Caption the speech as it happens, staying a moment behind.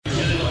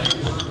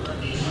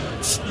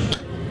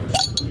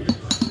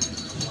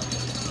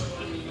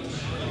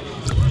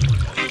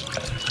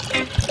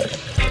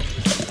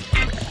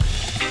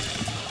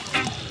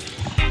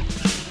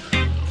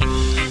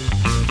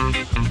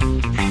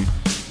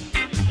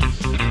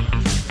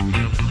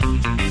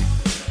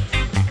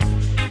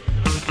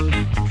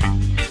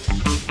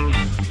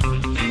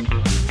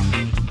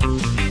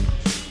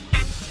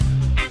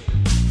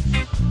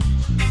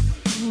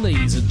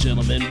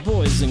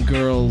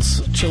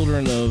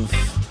children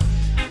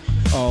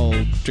of all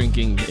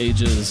drinking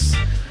ages.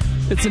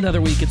 It's another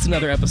week. It's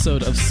another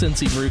episode of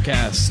Cincy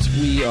Brewcast.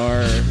 We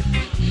are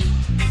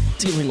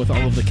dealing with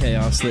all of the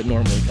chaos that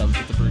normally comes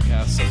with the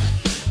Brewcast,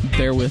 so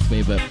bear with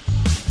me, but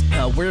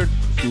we're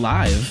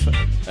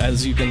live,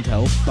 as you can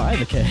tell by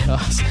the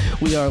chaos.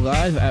 We are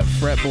live at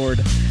Fretboard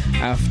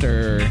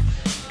after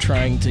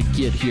trying to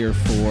get here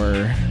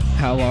for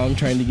how long?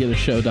 Trying to get a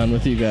show done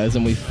with you guys,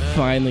 and we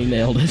finally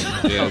nailed it.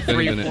 Yeah,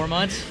 3 or 4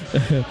 months.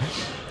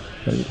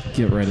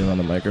 Get right in on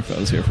the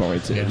microphones here for me,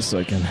 too, just so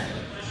I can...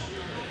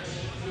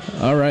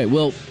 All right,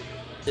 well,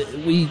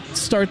 we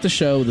start the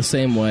show the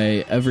same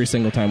way every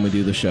single time we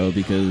do the show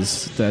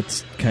because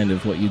that's kind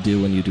of what you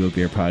do when you do a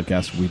beer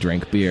podcast. We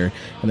drink beer,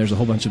 and there's a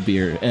whole bunch of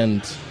beer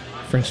and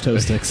French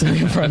toast sticks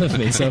in front of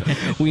me, so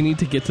we need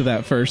to get to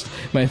that first.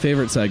 My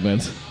favorite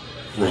segment.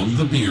 From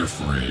the beer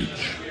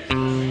fridge.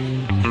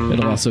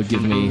 It'll also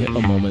give me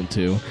a moment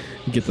to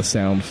get the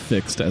sound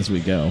fixed as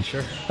we go.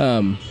 Sure.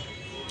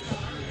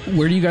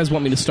 Where do you guys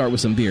want me to start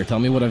with some beer? Tell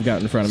me what I've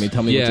got in front of me.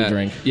 Tell me what to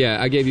drink.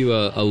 Yeah, I gave you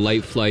a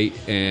light flight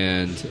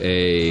and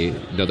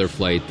another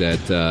flight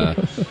that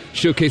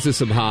showcases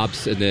some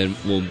hops, and then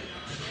we'll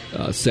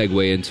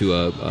segue into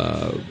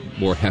a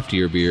more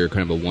heftier beer,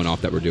 kind of a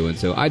one-off that we're doing.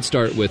 So I'd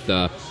start with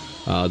the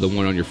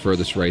one on your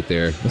furthest right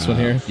there. This one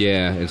here?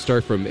 Yeah, and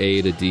start from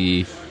A to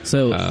D.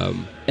 So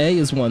A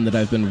is one that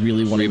I've been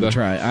really wanting Reba. to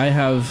try. I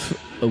have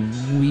a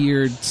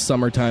weird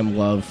summertime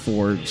love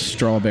for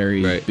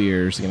strawberry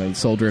beers. You know,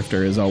 Soul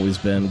Drifter has always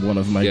been one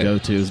of my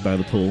go-tos by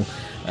the pool.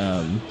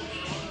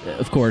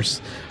 Of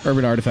course,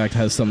 Urban Artifact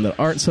has some that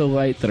aren't so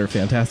light, that are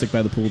fantastic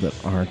by the pool, that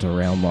aren't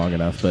around long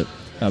enough. But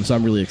so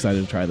I'm really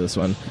excited to try this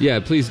one.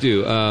 Yeah, please do.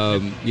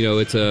 You know,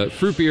 it's a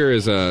fruit beer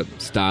is a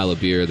style of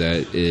beer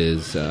that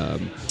is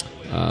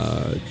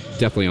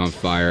definitely on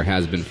fire.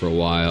 Has been for a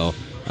while.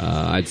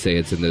 I'd say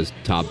it's in those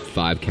top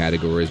 5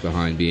 categories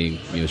behind being,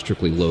 you know,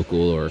 strictly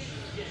local or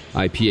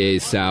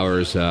IPAs,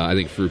 sours. I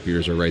think fruit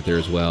beers are right there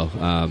as well.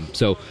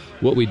 So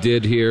what we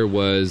did here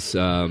was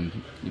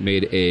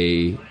made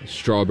a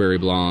strawberry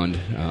blonde.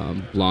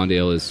 Blonde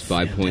ale is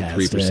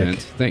 5.3%.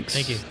 Thanks.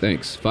 Thank you.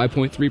 Thanks.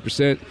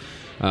 5.3%.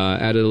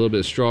 Added a little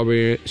bit of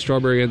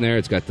strawberry in there.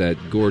 It's got that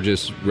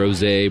gorgeous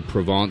rosé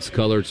Provence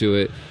color to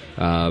it.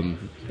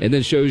 And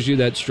then shows you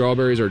that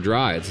strawberries are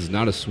dry. This is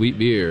not a sweet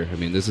beer. I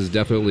mean, this is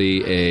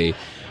definitely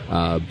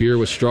a beer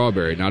with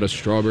strawberry, not a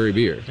strawberry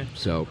beer.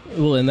 So,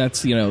 well, and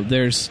that's, you know,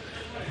 there's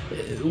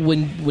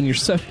when you're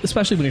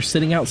especially when you're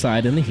sitting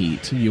outside in the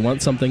heat, you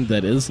want something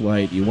that is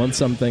light. You want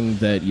something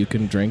that you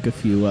can drink a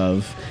few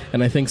of.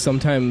 And I think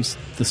sometimes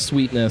the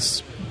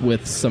sweetness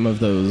with some of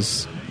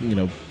those, you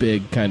know,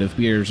 big kind of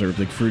beers or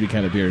big fruity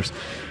kind of beers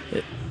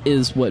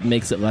is what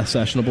makes it less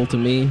sessionable to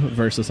me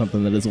versus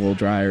something that is a little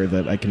drier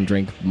that I can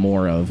drink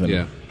more of.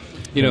 And,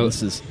 you know,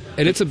 this is,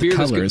 and it's a beer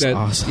color that's is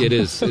awesome. It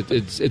is.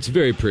 It's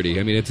very pretty.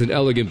 I mean, it's an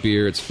elegant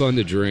beer. It's fun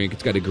to drink.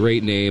 It's got a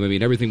great name. I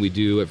mean, everything we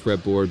do at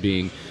Fretboard,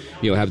 being,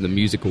 you know, having the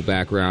musical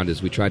background,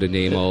 is we try to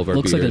name all of our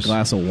beers. Looks like a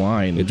glass of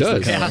wine. It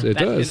does. Yeah, It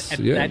does.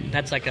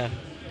 That's like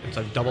it's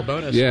a double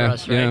bonus Yeah, for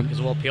us, right? yeah.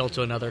 Because we'll appeal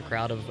to another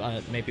crowd of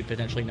maybe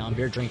potentially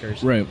non-beer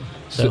drinkers. Right.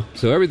 So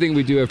everything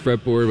we do at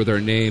Fretboard with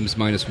our names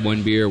minus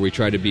one beer, we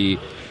try to be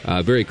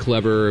very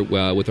clever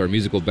with our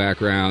musical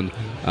background,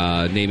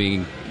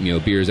 naming, you know,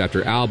 beers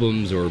after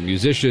albums or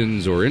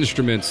musicians or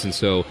instruments. And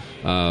so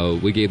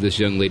we gave this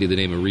young lady the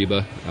name of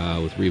Reba,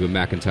 with Reba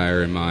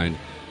McEntire in mind,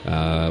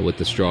 with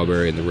the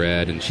strawberry and the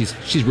red, and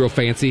she's real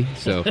fancy.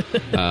 So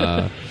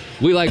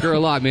we like her a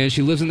lot, man.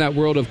 She lives in that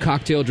world of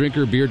cocktail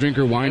drinker, beer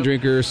drinker, wine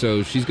drinker.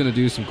 So she's going to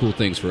do some cool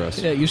things for us.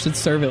 Yeah, you should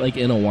serve it like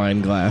in a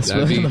wine glass.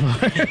 Or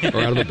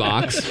out of a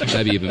box.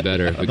 That'd be even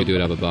better if we could do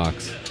it out of a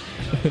box.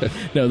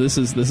 No, this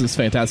is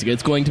fantastic.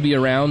 It's going to be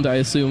around, I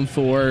assume,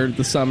 for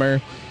the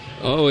summer.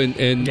 Oh, and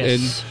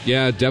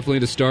yeah, definitely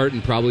to start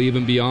and probably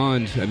even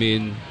beyond. I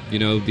mean, you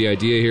know, the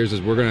idea here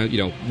is we're gonna, you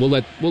know, we'll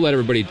let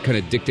everybody kind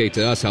of dictate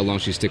to us how long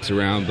she sticks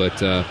around.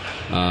 But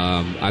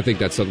I think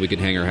that's something we can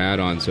hang our hat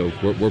on. So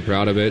we're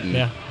proud of it,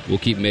 and we'll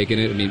keep making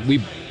it. I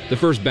mean, the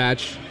first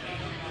batch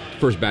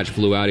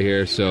flew out of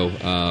here, so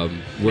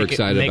we're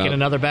excited about making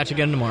another batch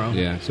again tomorrow.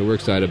 Yeah, so we're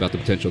excited about the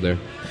potential there.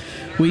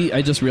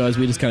 I just realized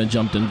we just kind of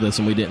jumped into this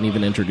and we didn't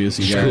even introduce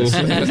you guys.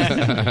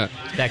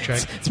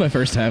 Backtrack. It's my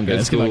first time, guys.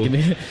 That's Come cool.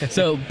 on.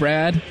 So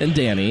Brad and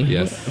Danny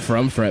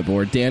from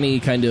Fretboard. Danny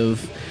kind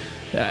of,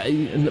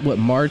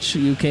 March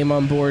you came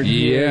on board?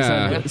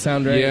 Yeah. Here?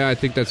 Sound right? Yeah, I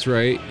think that's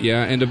right.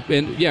 Yeah,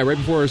 and yeah, right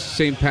before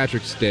St.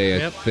 Patrick's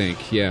Day, I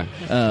think. Yeah.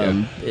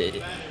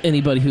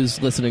 Anybody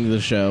who's listening to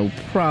the show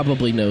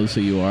probably knows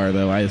who you are,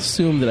 though. I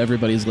assume that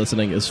everybody's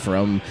listening is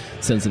from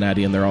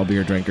Cincinnati and they're all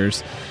beer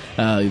drinkers.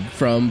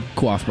 From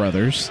Quaff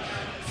Brothers,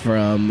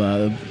 from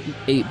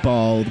 8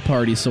 Ball, The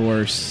Party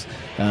Source,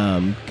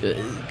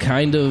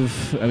 kind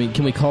of, I mean,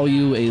 can we call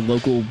you a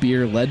local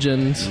beer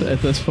legend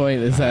at this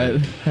point? Is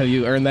that, have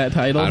you earned that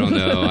title? I don't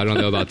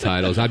know about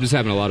titles. I'm just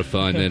having a lot of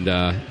fun, and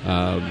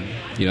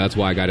you know, that's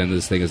why I got into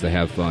this thing, is to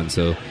have fun.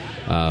 So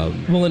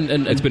Well,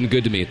 and it's been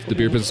good to me. The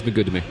beer business has been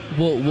good to me.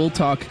 we'll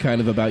talk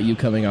kind of about you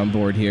coming on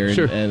board here, and,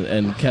 Sure.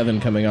 and Kevin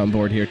coming on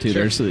board here too.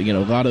 Sure. There's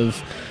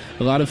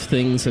a lot of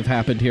things have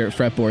happened here at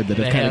Fretboard that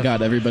have They kind of have.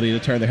 got everybody to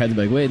turn their heads and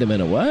be like, wait a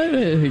minute, what?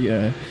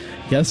 Yeah.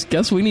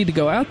 Guess we need to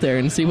go out there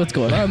and see what's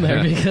going on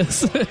there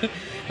because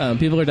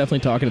people are definitely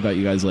talking about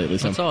you guys lately.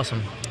 So. That's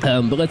awesome.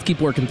 But let's keep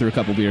working through a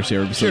couple beers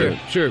here. So-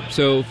 Sure.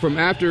 So from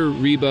after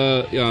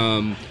Reba, we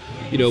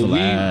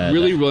Vlad.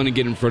 really want to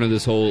get in front of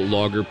this whole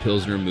lager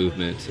pilsner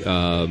movement,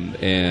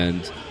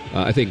 and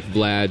I think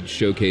Vlad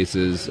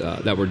showcases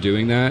that we're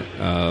doing that.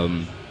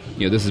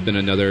 This has been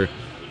another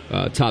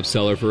top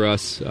seller for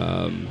us.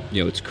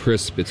 It's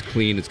crisp, it's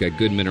clean, it's got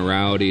good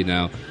minerality.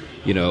 Now,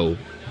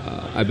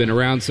 I've been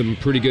around some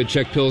pretty good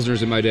Czech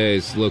pilsners in my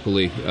days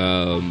locally,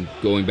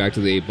 going back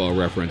to the 8 Ball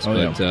reference.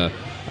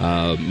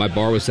 My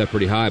bar was set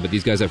pretty high, but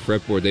these guys at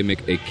Fretboard, they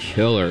make a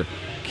killer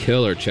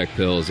Czech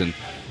pils, and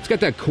it's got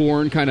that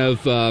corn kind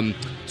of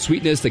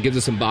sweetness that gives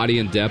it some body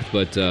and depth,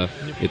 but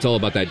it's all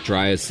about that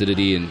dry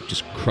acidity and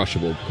just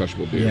crushable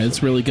beers. Yeah,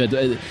 it's really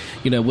good.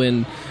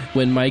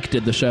 When Mike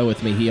did the show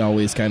with me, he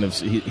always kind of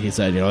he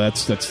said,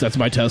 that's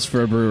my test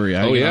for a brewery.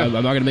 I'm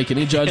not going to make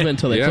any judgment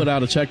until they put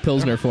out a Czech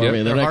pilsner for me,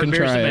 then They're I hard can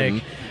beers try. to And,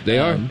 make. They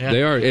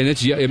are, and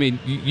it's. I mean,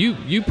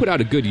 you put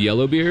out a good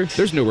yellow beer.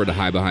 There's nowhere to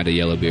hide behind a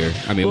yellow beer.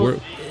 I mean,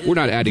 we're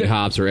not adding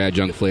hops or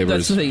adjunct flavors.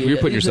 That's the thing. You're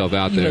putting yourself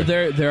out there.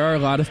 There are a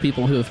lot of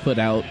people who have put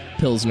out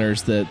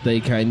pilsners that they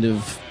kind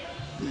of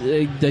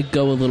they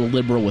go a little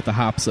liberal with the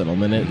hops in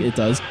them, and it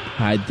does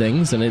hide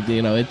things, and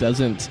it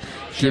doesn't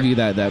give you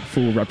that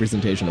full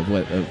representation of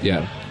what.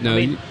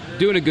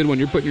 Doing a good one.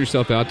 You're putting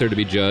yourself out there to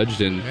be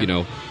judged, and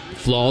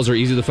flaws are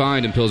easy to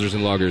find in pilsners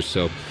and lagers.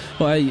 So.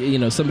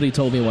 Well, somebody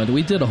told me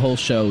we did a whole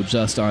show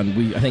just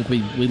on, I think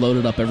we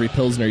loaded up every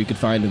Pilsner you could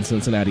find in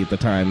Cincinnati at the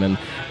time and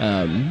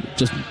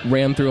just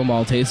ran through them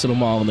all, tasted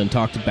them all, and then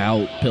talked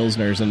about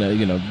Pilsners. And,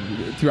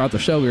 throughout the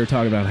show we were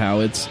talking about how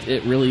it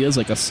really is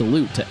like a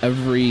salute to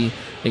every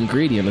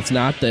ingredient. It's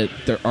not that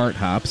there aren't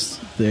hops.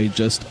 They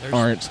just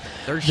aren't.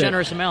 There's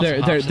generous amounts of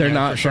hops in They're there,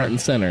 not for sure. front and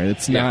center.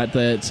 It's not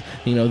that,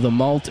 the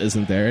malt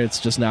isn't there. It's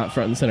just not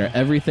front and center.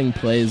 Everything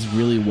plays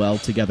really well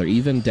together,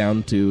 even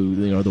down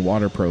to, the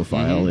water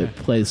profile. It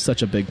plays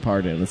such a big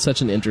part in it. It's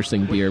such an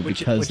interesting beer Which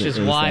because is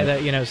why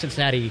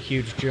Cincinnati,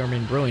 huge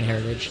German brewing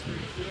heritage,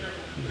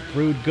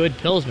 brewed good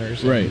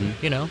pilsners. Right.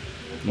 And,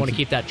 want to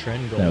keep that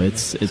trend going. No,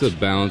 It's a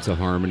balance, a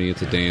harmony,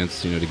 it's a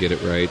dance, to get it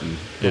right, and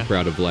we're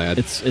proud of Vlad.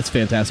 It's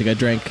fantastic. I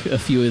drank a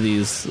few of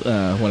these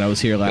when I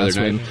was here last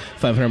other when night.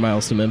 500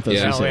 miles to Memphis.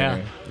 Yeah. was Oh, here.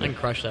 yeah. I can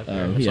crush that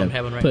beer. That's what I'm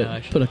having right now,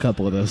 actually. Put a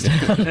couple of those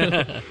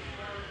down.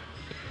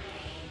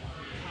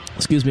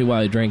 Excuse me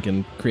while I drink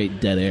and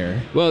create dead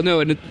air. Well, no,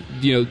 and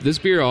this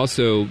beer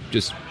also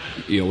just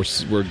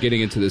we're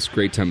getting into this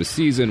great time of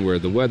season where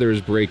the weather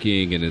is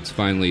breaking and it's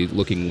finally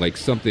looking like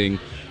something.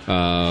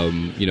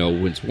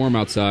 When it's warm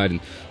outside, and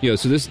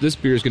so this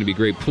beer is going to be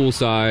great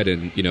poolside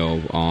and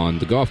on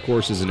the golf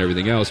courses and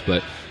everything else.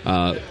 But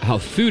how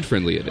food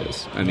friendly it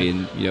is! I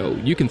mean,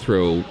 you can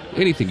throw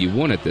anything you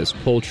want at this: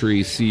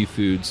 poultry,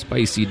 seafood,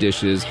 spicy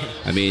dishes.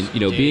 I mean,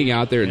 being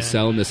out there and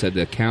selling this at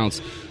the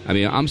accounts. I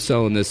mean, I'm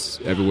selling this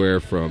everywhere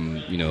from,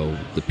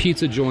 the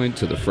pizza joint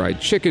to the fried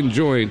chicken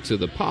joint to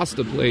the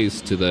pasta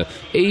place to the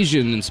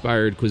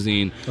Asian-inspired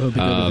cuisine. Oh, it'd be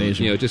good with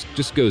Asian.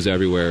 Just goes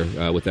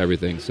everywhere with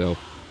everything. So,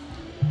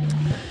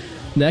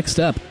 Next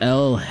up,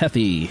 El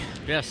Jefe.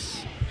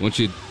 Yes. why don't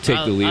you take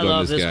the lead I love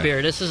on this guy?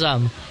 beer. This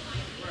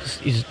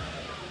is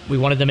we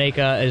wanted to make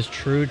as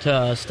true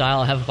to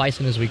style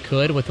Hefeweizen as we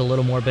could with a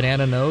little more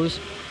banana nose.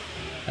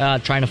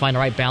 Trying to find the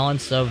right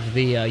balance of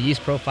the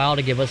yeast profile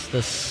to give us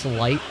the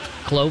slight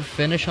clove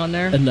finish on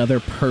there. Another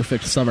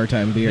perfect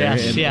summertime beer,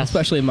 Yes.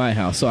 especially in my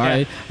house. So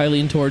I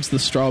lean towards the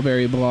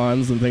strawberry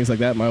blondes and things like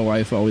that. My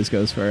wife always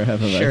goes for a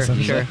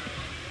Hefeweizen. Sure.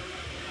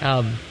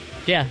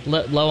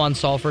 Low on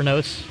sulfur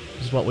notes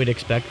is what we'd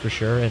expect for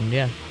sure, and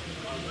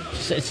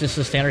it's just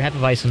a standard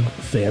Hefeweizen.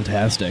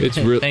 Fantastic. It's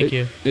real. Thank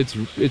you. It's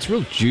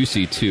real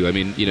juicy too. I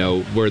mean,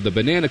 where the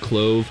banana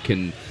clove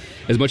can,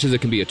 as much as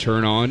it can be a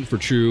turn on for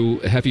true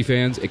Hefe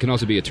fans, it can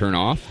also be a turn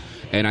off.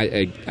 And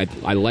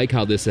I like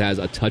how this has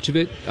a touch of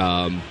it,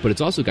 but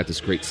it's also got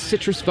this great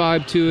citrus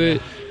vibe to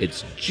it.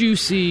 It's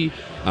juicy,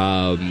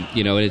 and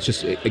it's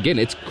just, again,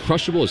 it's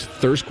crushable. It's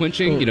thirst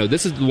quenching.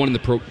 This is the one in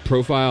the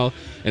profile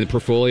and the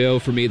portfolio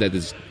for me that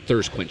is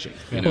thirst quenching.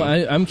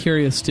 Well, I'm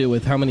curious too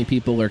with how many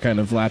people are kind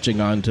of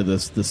latching on to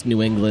this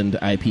New England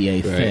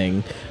IPA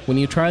thing. When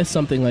you try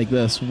something like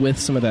this with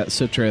some of that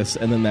citrus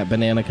and then that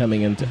banana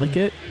coming into,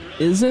 it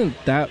isn't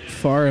that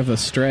far of a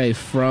stray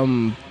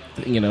from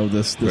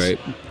this right.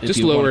 if Just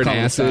you wanna lower in call it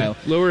acid, style.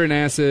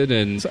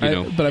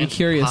 and but I'm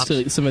curious hops.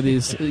 to some of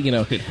these,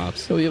 It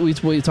hops.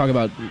 we talk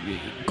about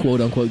quote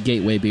unquote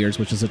gateway beers,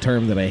 which is a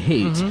term that I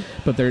hate.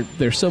 But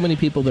there's so many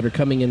people that are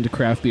coming into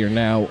craft beer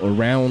now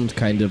around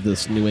kind of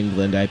this New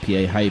England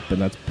IPA hype, and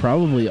that's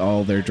probably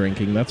all they're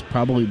drinking. That's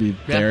probably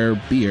their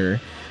beer.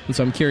 And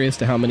so I'm curious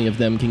to how many of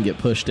them can get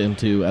pushed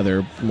into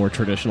other more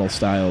traditional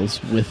styles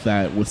with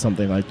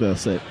something like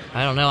this.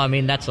 I don't know. I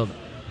mean, that's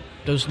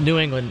those New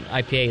England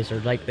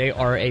IPAs they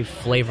are a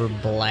flavor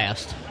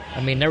blast.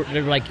 I mean, they're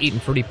like eating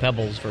Fruity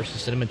Pebbles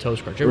versus Cinnamon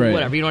Toast Crunch or Right.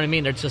 whatever. You know what I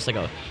mean? It's just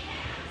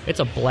it's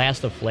a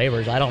blast of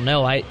flavors. I don't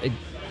know.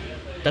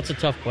 That's a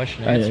tough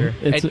question to answer.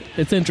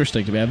 It's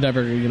interesting to me. I've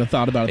never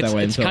thought about it that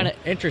way. It's kind of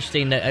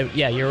interesting that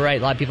you're right.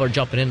 A lot of people are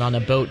jumping in on the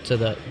boat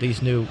to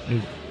these new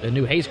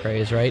haze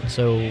craze, right?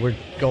 So we're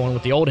going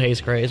with the old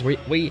haze craze. We're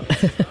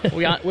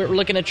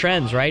looking at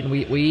trends, right? And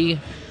we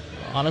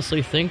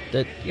honestly think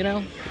that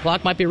the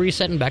clock might be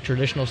resetting back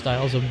traditional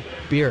styles of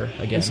beer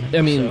again.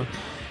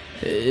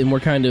 And we're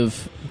kind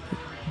of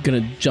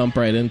going to jump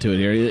right into it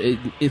here.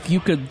 If you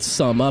could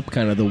sum up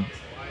kind of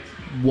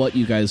what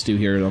you guys do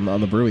here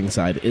on the brewing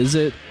side, is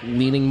it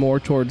leaning more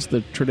towards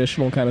the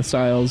traditional kind of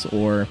styles,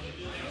 or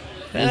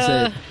is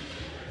it?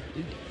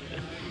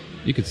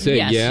 You could say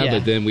yes,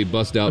 but then we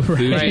bust out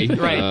Fuji, right,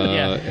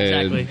 yeah,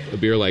 exactly. and a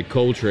beer like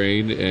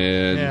Coltrane,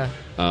 and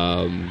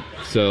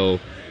so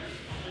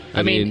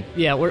I mean,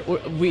 what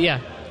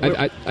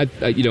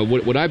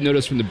I've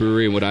noticed from the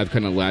brewery and what I've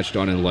kind of latched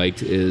on and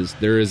liked is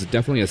there is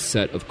definitely a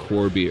set of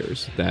core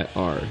beers that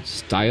are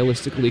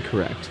stylistically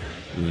correct,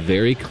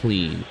 very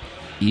clean,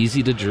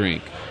 easy to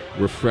drink,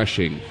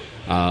 refreshing,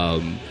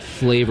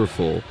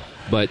 flavorful.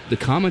 But the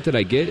comment that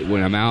I get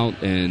when I'm out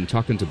and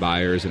talking to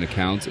buyers and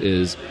accounts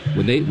is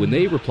when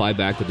they reply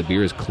back that the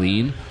beer is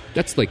clean,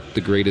 that's like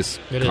the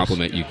greatest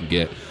compliment you can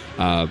get.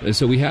 And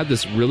so we have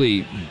this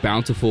really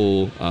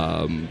bountiful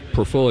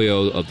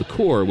portfolio of the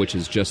core, which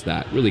is just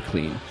that, really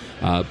clean.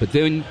 But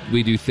then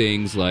we do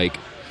things like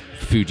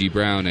Fuji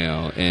Brown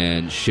Ale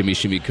and Shimmy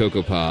Shimmy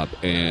Cocoa Pop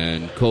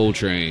and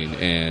Coltrane,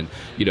 and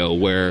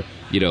where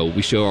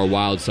we show our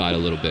wild side a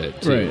little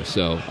bit too. Right.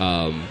 So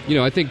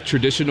I think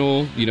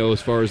traditional,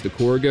 as far as the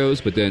core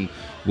goes, but then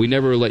we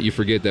never let you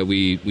forget that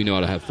we know how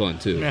to have fun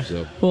too. Yeah.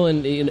 So Well,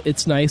 and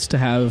it's nice to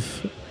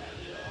have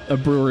a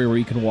brewery where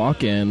you can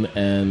walk in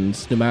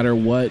and no matter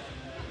what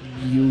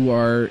you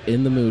are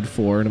in the mood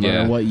for, no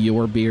matter what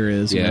your beer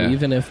is,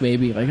 even if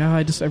maybe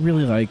I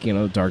really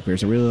like dark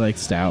beers, I really like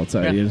stouts,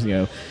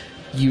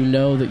 you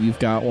know that you've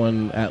got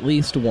at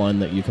least one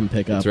that you can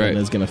pick up and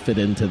is going to fit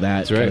into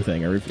that kind of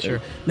thing. Or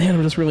man,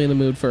 I'm just really in the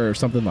mood for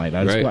something light.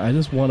 I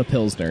just want a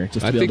Pilsner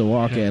just to be able to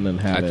walk in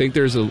and have it. I think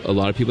there's a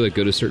lot of people that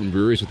go to certain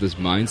breweries with this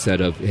mindset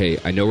of, hey,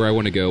 I know where I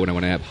want to go when I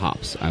want to have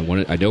hops. I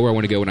know where I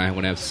want to go when I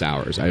want to have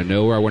sours. I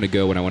know where I want to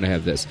go when I want to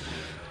have this.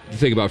 The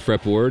thing about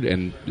Fretboard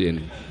and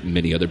in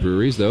many other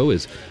breweries, though,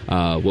 is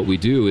what we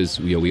do is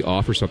we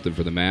offer something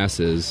for the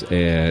masses,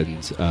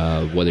 and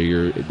whether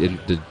you're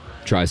into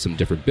try some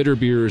different bitter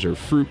beers or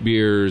fruit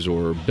beers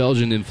or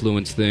Belgian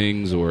influenced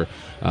things or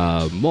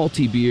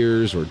malty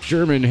beers or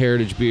German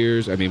heritage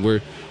beers. I mean,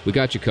 we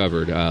got you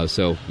covered.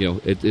 So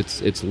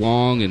it's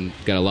long and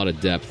got a lot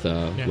of depth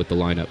with the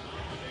lineup.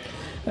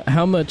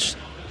 How much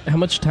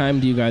time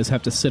do you guys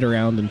have to sit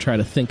around and try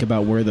to think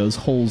about where those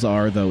holes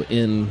are, though,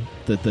 in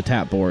the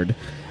tap board,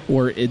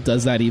 or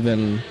does that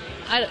even?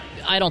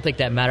 I don't think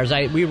that matters.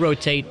 We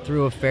rotate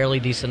through a fairly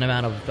decent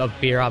amount of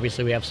beer.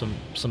 Obviously, we have some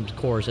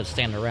cores that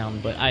stand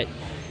around, but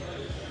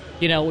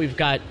we've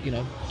got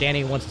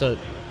Danny wants to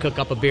cook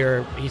up a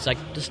beer. He's like,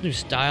 this new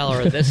style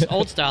or this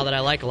old style that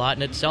I like a lot,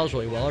 and it sells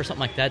really well, or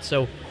something like that.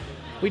 So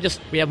we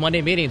have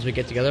Monday meetings. We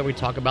get together. We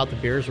talk about the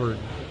beers we're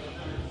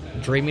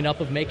dreaming up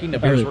of making.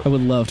 I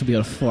would love to be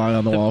able to fly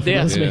on the wall for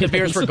those. The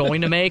beers we're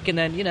going to make, and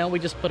then we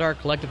just put our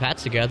collective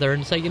hats together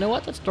and say, you know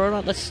what, let's throw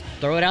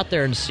it out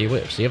there and see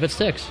if it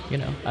sticks.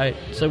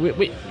 So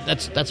we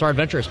that's our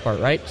adventurous part,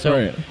 right?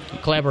 So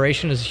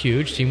collaboration is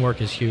huge,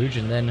 teamwork is huge,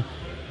 and then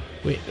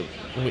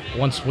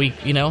once we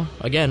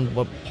again,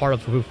 what part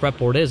of who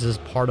Fretboard is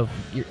part of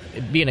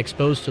being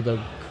exposed to the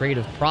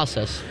creative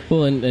process.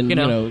 Well, and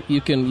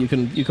you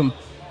can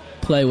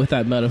play with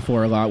that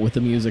metaphor a lot with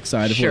the music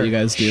side of what you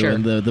guys do,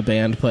 and the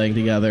band playing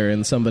together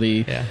and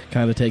somebody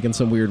kind of taking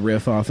some weird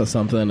riff off of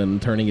something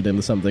and turning it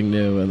into something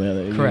new,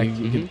 and correct.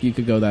 You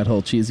could go that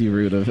whole cheesy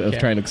route of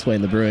trying to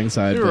explain the brewing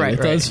side, but it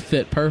does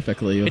fit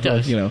perfectly. It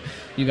does. You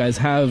guys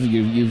have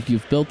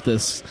you've built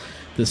this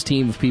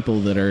team of people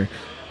that are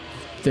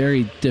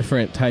very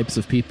different types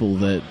of people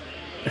that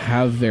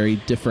have very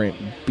different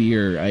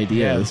beer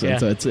ideas, and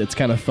so it's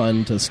kind of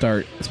fun to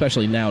start,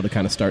 especially now, to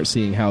kind of start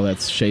seeing how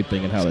that's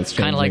shaping and how that's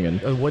changing. Kind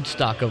of like a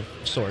Woodstock of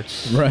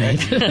sorts, right?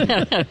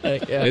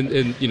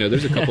 And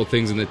there's a couple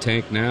things in the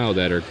tank now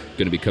that are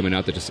going to be coming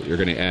out that you're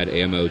going to add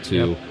ammo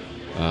to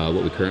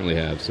what we currently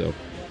have. So,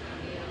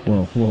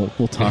 well,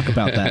 we'll talk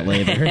about that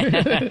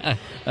later.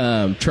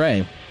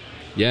 Trey.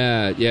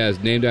 Yeah, it's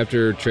named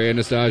after Trey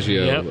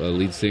Anastasio, a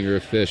lead singer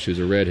of Phish, who's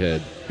a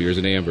redhead. Beers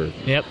and Amber.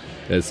 Yep.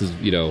 This is,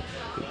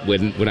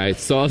 when I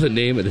saw the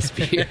name of this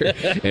beer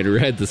and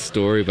read the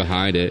story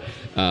behind it,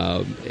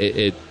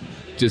 it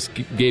just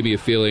gave me a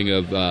feeling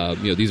of,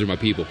 these are my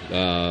people.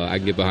 I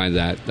can get behind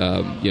that.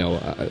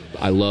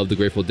 I love the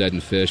Grateful Dead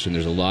and Phish, and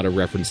there's a lot of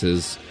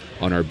references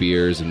on our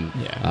beers, and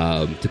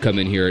to come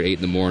in here at 8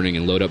 in the morning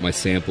and load up my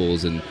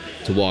samples and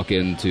to walk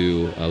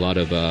into a lot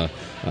of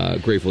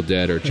Grateful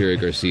Dead or Jerry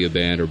Garcia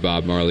band or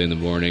Bob Marley in the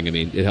morning. I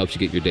mean, it helps you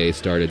get your day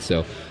started.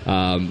 So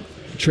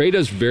Trey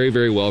does very,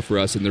 very well for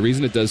us, and the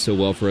reason it does so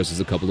well for us is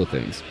a couple of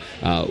things.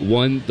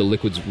 One, the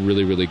liquid's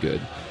really, really good.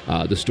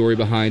 The story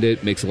behind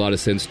it makes a lot of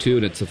sense, too,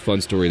 and it's a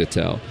fun story to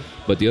tell.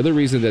 But the other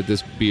reason that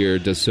this beer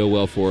does so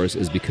well for us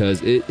is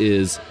because it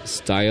is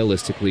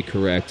stylistically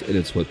correct, and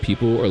it's what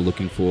people are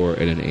looking for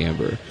in an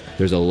amber.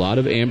 There's a lot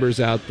of ambers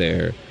out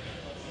there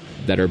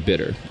that are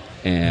bitter,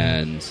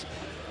 and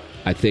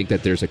I think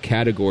that there's a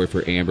category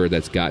for amber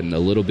that's gotten a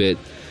little bit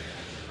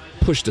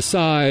pushed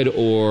aside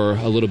or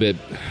a little bit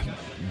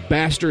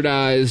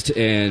bastardized,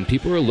 and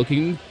people are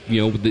looking,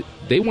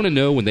 they want to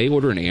know when they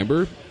order an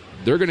amber,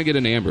 they're going to get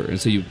an amber. And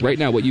so right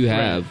now what you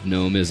have,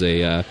 Gnome, is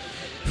a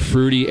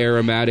fruity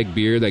aromatic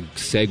beer that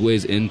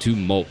segues into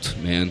malt,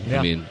 man. Yeah.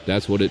 I mean,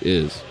 that's what it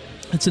is.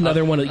 It's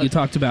another one that you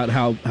talked about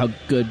how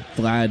good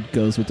Vlad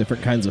goes with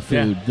different kinds of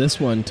food. Yeah. This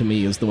one to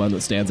me is the one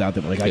that stands out.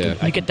 That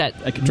I could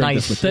drink nice,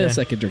 this with this.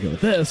 I could drink it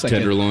with this.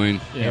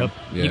 Tenderloin. Yeah.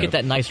 You get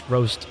that nice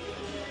roast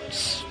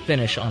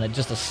finish on it,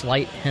 just a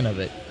slight hint of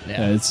it.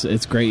 Yeah,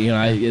 it's great.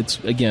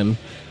 It's again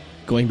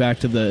going back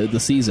to the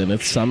season.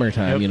 It's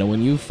summertime. Yep.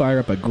 When you fire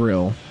up a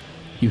grill,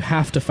 you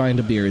have to find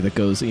a beer that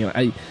goes.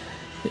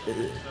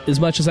 As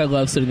much as I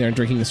love sitting there and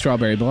drinking a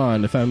strawberry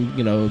blonde, if I'm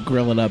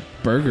grilling up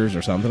burgers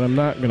or something, I'm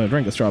not going to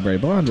drink a strawberry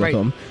blonde with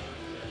them.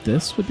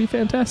 This would be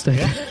fantastic.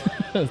 Yeah.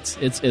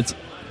 it's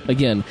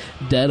again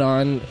dead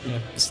on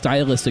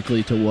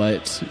stylistically to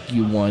what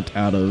you want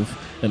out of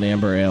an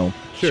amber ale.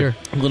 Sure.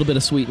 A little bit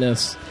of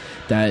sweetness,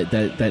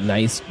 that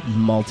nice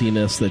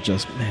maltiness that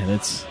just, man,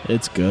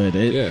 it's good.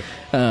 Do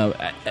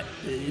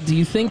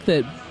you think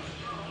that,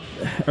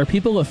 are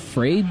people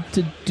afraid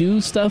to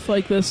do stuff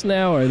like this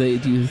now?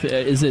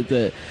 Is it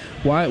that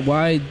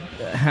why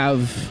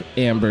have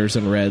ambers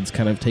and reds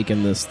kind of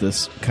taken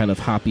this kind of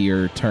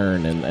hoppier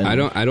turn? And I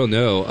don't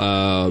know.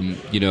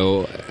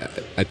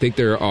 I think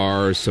there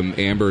are some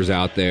ambers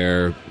out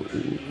there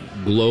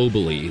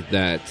globally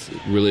that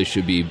really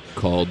should be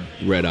called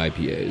red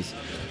IPAs.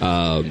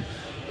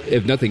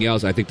 If nothing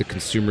else, I think the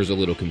consumer's a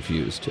little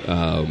confused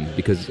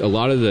because a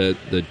lot of the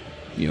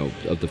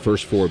of the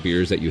first four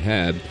beers that you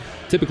had,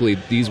 typically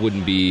these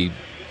wouldn't be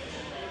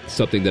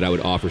something that I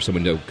would offer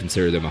someone to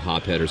consider them a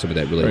hophead or someone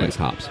that really likes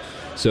hops.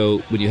 So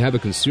when you have a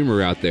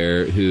consumer out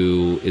there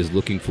who is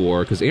looking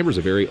for, because amber's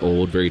a very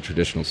old, very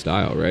traditional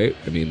style, right?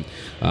 I mean,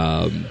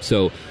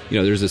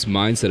 there's this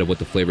mindset of what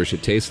the flavor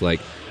should taste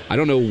like. I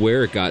don't know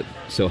where it got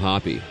so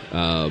hoppy.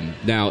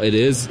 Now it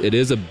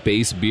is a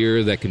base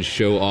beer that can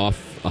show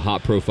off a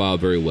hop profile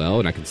very well,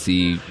 and I can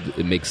see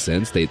it makes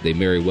sense. They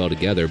marry well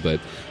together, but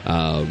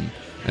I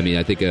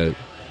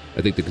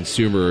think the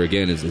consumer,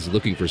 again, is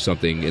looking for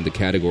something in the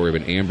category of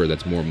an amber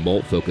that's more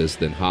malt-focused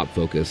than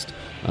hop-focused.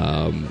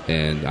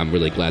 And I'm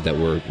really glad that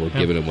we're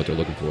giving them what they're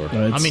looking for.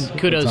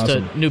 Kudos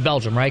awesome. to New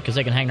Belgium, right? Because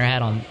they can hang their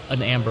hat on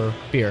an amber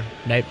beer.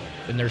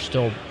 And they're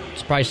still...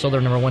 It's probably still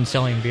their number one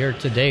selling beer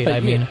to date.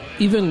 But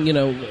even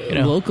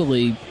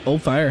locally,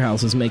 Old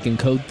Firehouse is making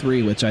Code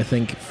 3, which I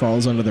think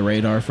falls under the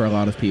radar for a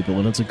lot of people,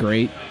 and it's a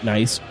great,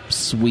 nice,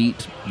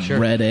 sweet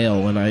red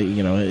ale. And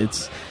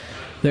it's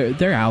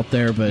they're out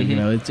there, but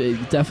it's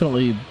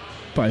definitely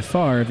by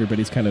far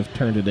everybody's kind of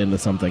turned it into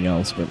something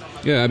else. But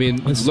yeah, I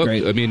mean, look,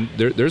 great. I mean,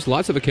 there's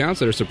lots of accounts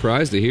that are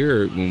surprised to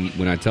hear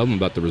when I tell them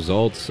about the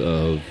results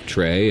of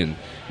Trey and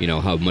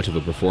how much of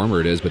a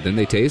performer it is, but then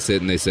they taste it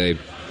and they say,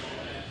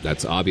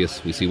 that's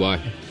obvious. We see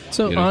why.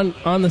 So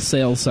on the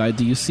sales side,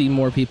 do you see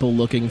more people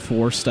looking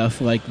for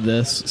stuff like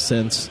this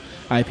since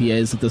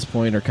IPAs at this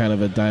point are kind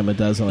of a dime a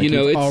dozen?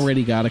 You've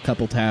already got a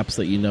couple taps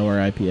that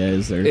are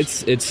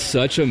IPAs. It's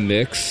such a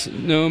mix,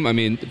 Gnome. I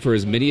mean, for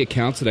as many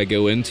accounts that I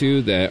go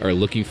into that are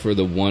looking for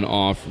the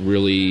one-off,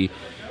 really,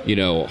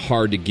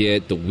 hard to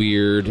get, the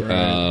weird,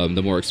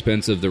 the more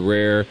expensive, the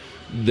rare,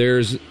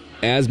 there's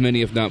as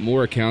many, if not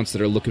more, accounts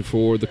that are looking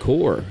for the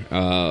core,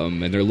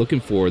 and they're looking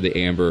for the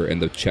amber and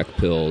the Czech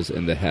pills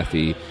and the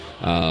Heffy,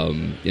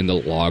 in the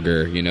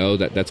lager.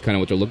 That's kind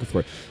of what they're looking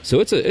for. So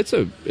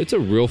it's a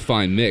real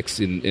fine mix.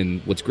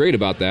 And what's great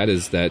about that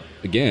is that,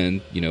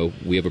 again,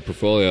 we have a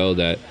portfolio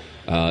that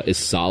is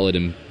solid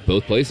in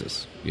both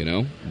places.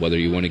 Whether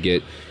you want to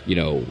get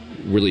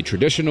really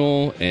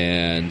traditional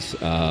and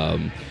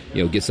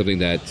get something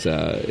that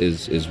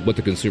is what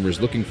the consumer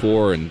is looking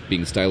for and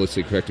being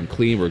stylistically correct and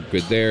clean, we're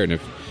good there. And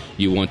if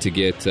you want to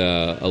get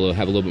have a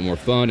little bit more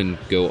fun and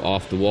go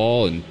off the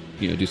wall and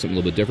do something a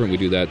little bit different, we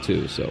do that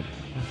too. So.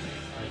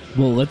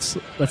 Well, let's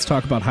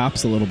talk about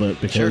hops a little bit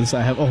because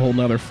I have a whole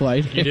nother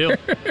flight here. You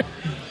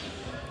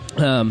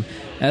do.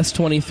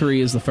 S23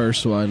 is the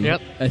first one.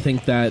 Yep. I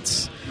think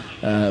that's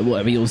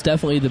it was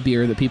definitely the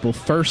beer that people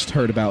first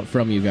heard about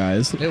from you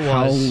guys. It was.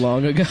 How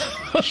long ago?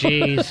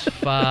 Jeez,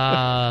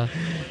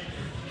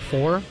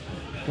 4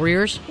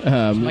 years.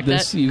 Like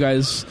that? You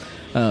guys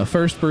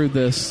first brewed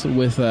this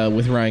with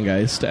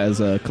Rheingeist as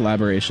a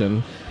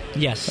collaboration.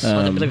 Yes,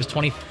 I believe it was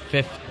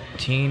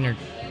 2015 or.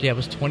 Yeah, it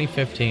was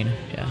 2015,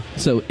 yeah.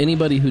 So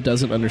anybody who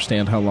doesn't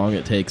understand how long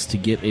it takes to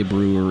get a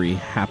brewery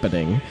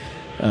happening,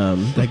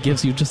 that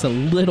gives you just a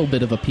little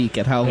bit of a peek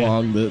at how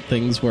long the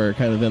things were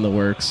kind of in the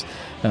works.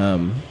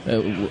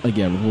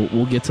 Again,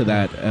 we'll get to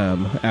that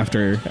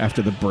after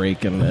the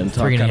break and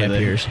talk kind of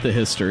the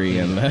history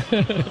and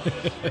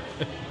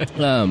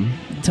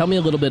tell me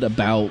a little bit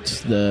about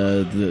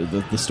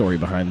the story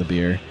behind the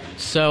beer.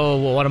 So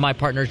one of my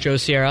partners, Joe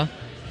Sierra,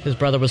 his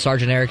brother was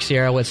Sergeant Eric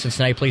Sierra with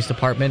Cincinnati Police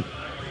Department.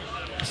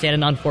 He had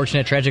an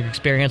unfortunate, tragic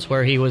experience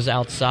where he was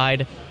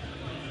outside.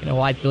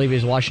 I believe he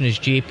was washing his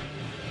Jeep.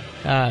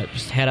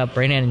 Just had a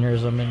brain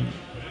aneurysm,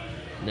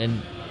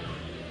 and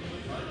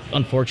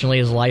unfortunately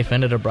his life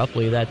ended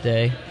abruptly that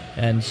day.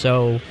 And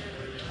so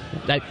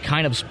that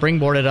kind of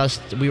springboarded us.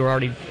 We were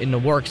already in the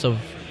works of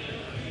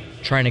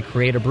trying to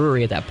create a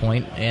brewery at that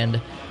point,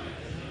 and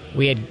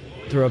we had,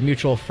 through a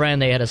mutual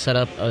friend, they had to set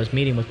up a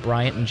meeting with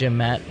Bryant and Jim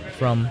Matt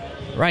from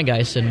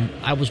Rheingeist, and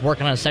I was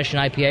working on a session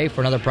IPA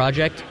for another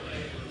project.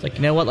 It's like,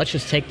 you know what, let's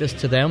just take this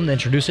to them and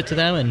introduce it to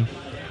them, and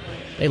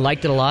they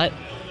liked it a lot.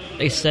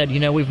 They said,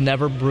 we've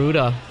never brewed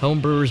a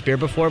home brewer's beer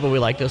before, but we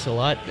like this a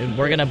lot, and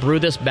we're going to brew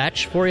this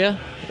batch for you.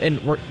 And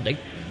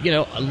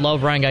I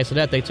love Rheingeist to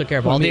death. They took care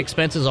of all the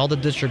expenses, all the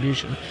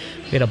distribution.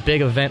 We had a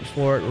big event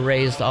for it,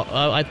 raised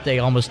I'd say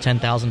almost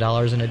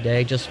 $10,000 in a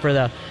day just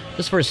for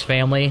his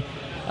family.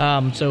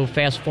 So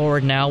fast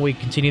forward now, we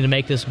continue to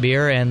make this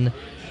beer, and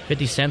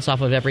 50 cents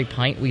off of every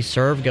pint we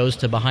serve goes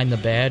to Behind the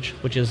Badge,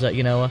 which is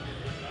a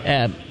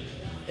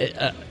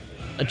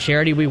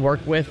charity we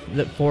work with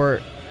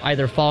for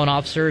either fallen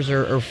officers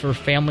or for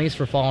families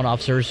for fallen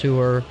officers who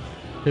are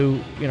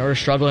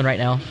struggling right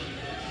now,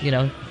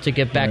 to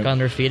get back on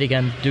their feet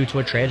again due to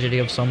a tragedy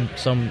of some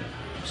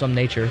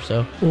nature.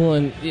 So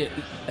and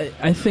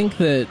I think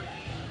that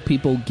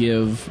people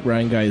give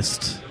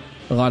Rheingeist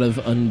a lot of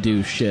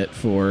undue shit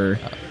for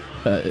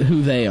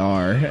who they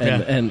are,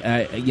 and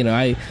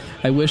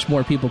I wish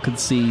more people could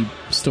see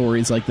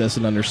stories like this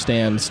and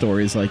understand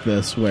stories like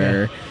this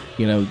where.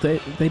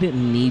 They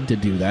didn't need to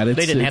do that. They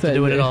didn't have to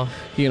do it at all.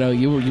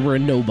 You were a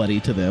nobody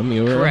to them.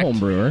 You were Correct. A home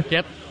brewer.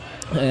 Yep.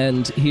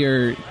 And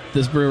here,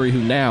 this brewery,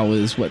 who now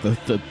is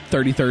the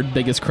 33rd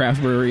biggest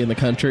craft brewery in the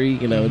country.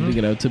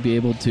 To be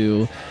able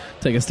to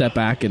take a step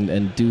back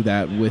and do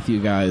that with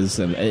you guys,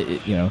 and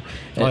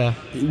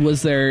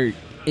was there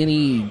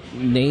any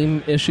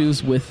name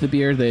issues with the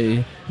beer?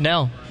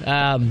 No.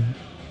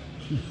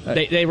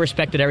 They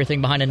respected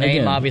everything behind the name.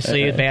 Again,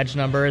 obviously, a badge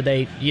number.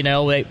 They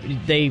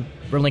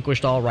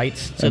relinquished all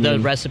rights to the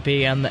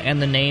recipe and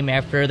the name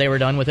after they were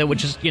done with it,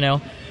 which is they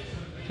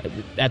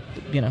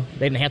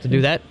didn't have to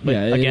do that.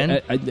 But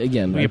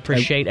we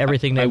appreciate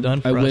everything they've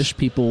done for us. I wish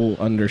people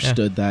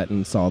understood that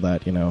and saw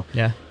that.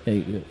 Yeah.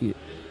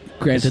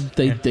 Granted,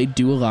 they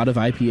do a lot of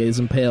IPAs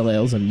and pale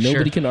ales, and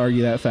nobody can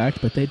argue that fact,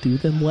 but they do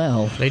them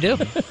well. They do.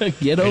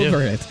 Get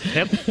over it.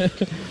 Yep.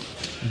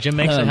 Jim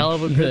makes a hell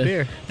of a good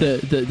beer.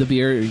 The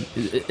beer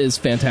is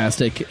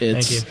fantastic.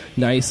 It's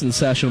nice and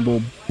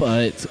sessionable,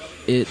 but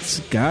it's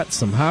got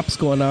some hops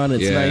going on.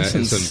 It's nice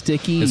and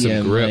sticky,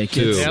 and grip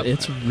too.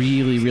 It's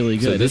really, really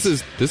good. So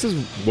this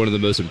is one of the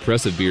most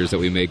impressive beers that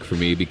we make for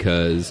me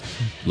because,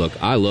 look,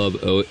 I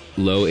love low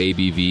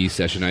ABV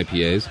session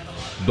IPAs,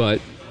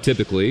 but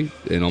typically,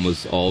 in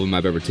almost all of them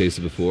I've ever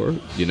tasted before,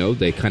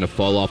 they kind of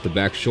fall off the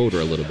back shoulder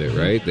a little bit,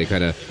 right? They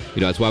kind of,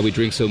 that's why we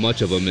drink so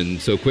much of them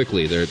and so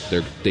quickly.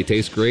 They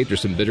taste great.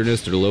 There's some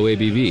bitterness. They're low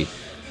ABV.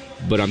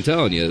 But I'm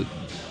telling you,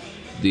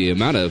 the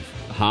amount of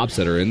hops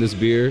that are in this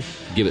beer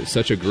give it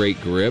such a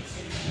great grip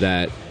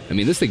that,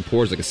 this thing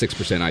pours like a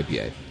 6%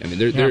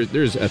 IPA.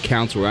 There's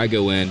accounts where I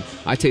go in,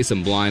 I taste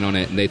them blind on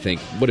it, and they think,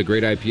 what a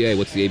great IPA.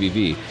 What's the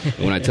ABV?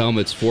 And when I tell them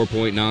it's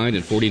 4.9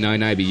 and 49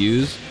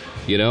 IBUs,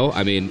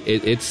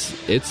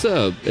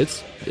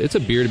 it's a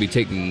beer to be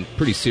taken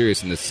pretty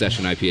serious in this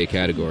session IPA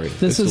category.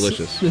 It's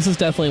delicious. This is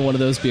definitely one of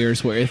those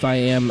beers where if I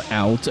am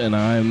out and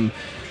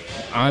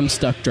I'm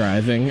stuck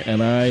driving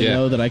and I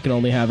know that I can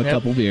only have a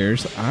couple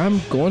beers, I'm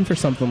going for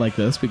something like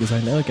this because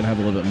I know I can have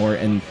a little bit more.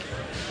 And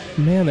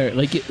man,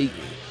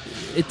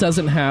 it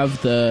doesn't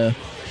have the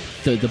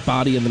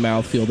body and the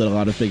mouthfeel that a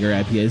lot of bigger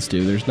IPAs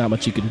do. There's not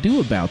much you can do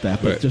about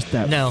that, but just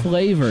that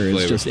flavor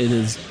is it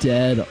is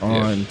dead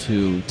on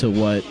to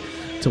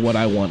what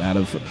I want out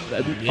of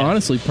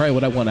honestly probably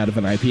what I want out of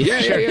an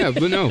IPA.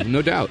 But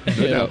no doubt,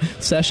 doubt.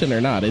 Session or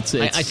not, it's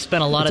I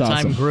spent a lot of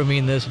time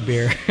grooming this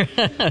beer.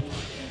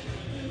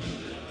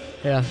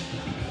 Yeah.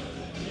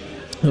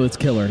 Oh, it's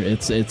killer.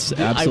 It's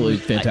absolutely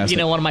fantastic.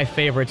 One of my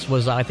favorites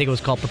was, I think it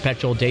was called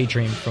Perpetual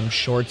Daydream from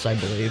Shorts, I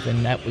believe,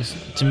 and that was,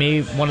 to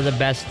me, one of the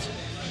best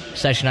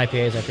session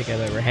IPAs I think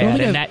I've ever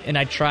had. And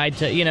I tried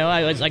to,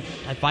 I was like,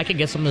 if I could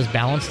get something as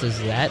balanced as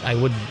that, I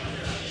would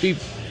be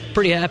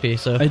pretty happy.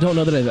 So I don't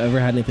know that I've ever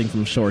had anything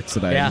from Shorts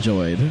that I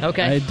enjoyed.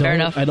 Okay, fair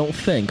enough. I don't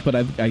think, but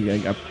I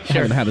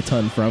haven't had a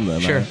ton from them.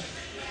 Sure.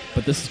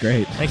 But this is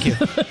great. Thank you.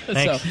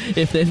 Thanks. So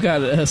if they've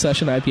got a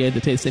session IPA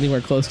that tastes anywhere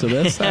close to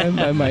this, I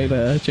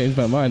might change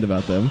my mind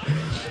about them.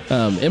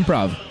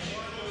 Improv.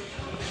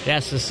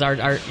 Yes, this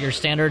is your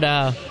standard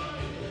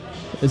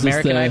is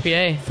American this the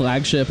IPA.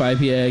 Flagship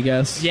IPA, I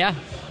guess? Yeah.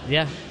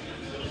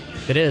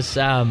 It is.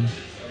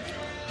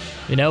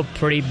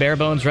 pretty bare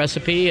bones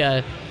recipe.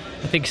 I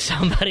think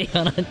somebody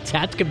on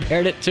Untappd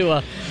compared it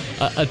to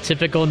a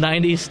typical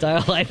 90s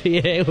style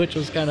IPA, which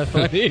was kind of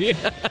funny.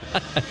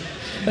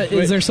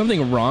 Is there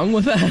something wrong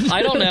with that?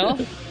 I don't know.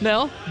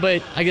 No,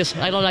 but I guess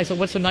I don't know. So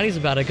what's so 90s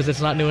about it? Because it's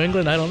not New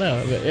England. I don't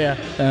know. But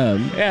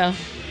yeah.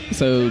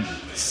 So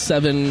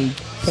 7.1%.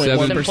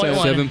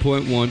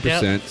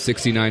 7.1%,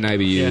 69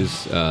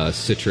 IBUs,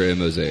 Citra and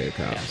Mosaic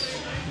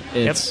hops.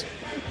 It's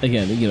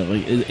again,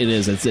 it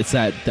is. It's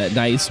that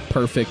nice,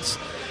 perfect.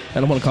 I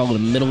don't want to call it a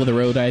middle of the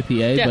road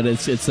IPA, but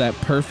it's that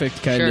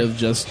perfect kind of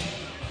just.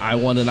 I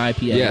want an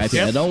IPA. Yes.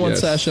 IPA. I don't want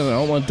session. I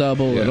don't want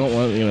double. I don't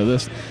want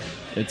this.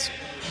 It's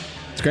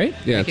great.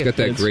 Yeah, it's got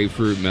that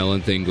grapefruit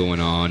melon thing going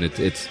on. It's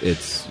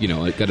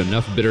it got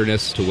enough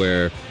bitterness to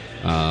where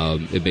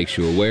it makes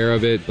you aware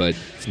of it, but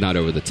it's not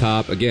over the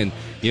top. Again,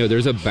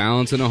 there's a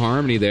balance and a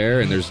harmony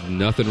there, and there's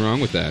nothing wrong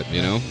with that.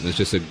 It's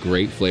just a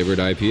great flavored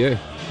IPA.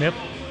 Yep.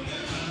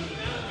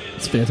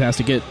 It's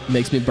fantastic. It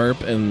makes me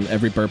burp, and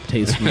every burp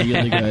tastes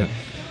really good.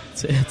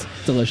 It's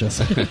delicious.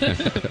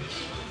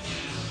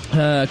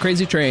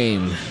 Crazy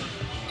Train.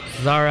 This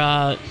is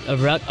our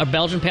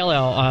Belgian Pale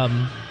Ale.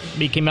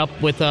 We came up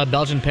with a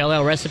Belgian Pale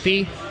Ale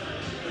recipe.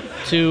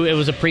 It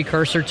was a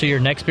precursor to your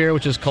next beer,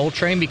 which is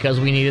Coltrane, because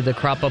we needed to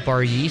crop up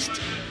our yeast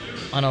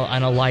on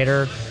a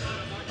lighter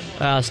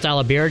style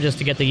of beer just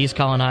to get the yeast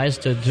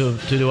colonized to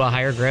do a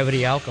higher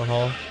gravity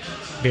alcohol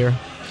beer.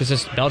 This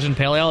is Belgian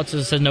Pale Ale. It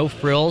says no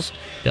frills.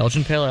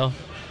 Belgian Pale Ale.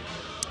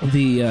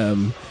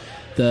 The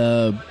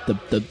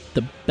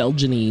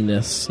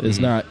Belgianiness is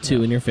not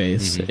too in your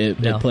face.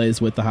 Mm-hmm. It plays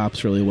with the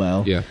hops really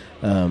well. Yeah.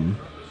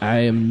 I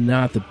am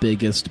not the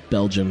biggest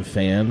Belgian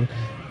fan,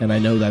 and I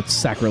know that's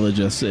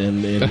sacrilegious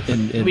in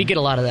we get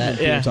a lot of that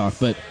beer talk,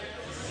 but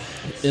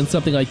in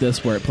something like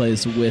this where it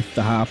plays with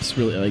the hops,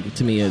 really,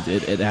 to me,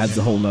 it adds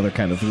a whole other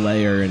kind of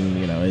layer, and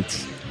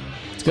it's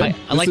good.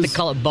 I like to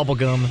call it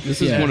bubblegum. This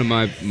is one of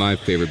my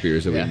favorite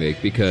beers that we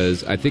make,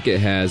 because I think it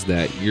has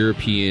that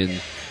European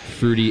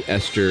fruity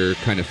ester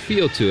kind of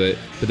feel to it,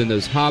 but then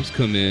those hops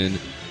come in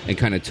and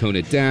kind of tone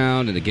it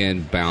down and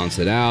again balance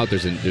it out.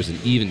 There's an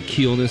even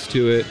keelness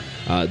to it.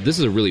 This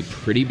is a really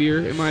pretty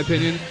beer, in my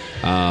opinion.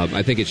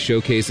 I think it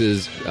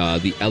showcases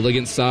the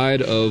elegant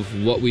side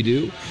of what we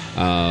do.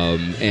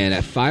 And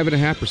at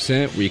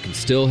 5.5%, where you can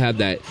still have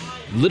that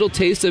little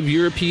taste of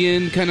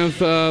European kind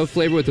of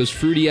flavor with those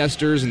fruity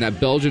esters and that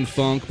Belgian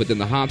funk, but then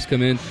the hops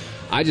come in.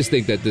 I just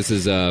think that this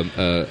is a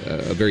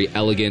very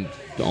elegant,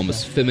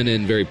 almost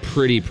feminine, very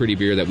pretty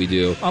beer that we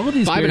do. All of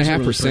these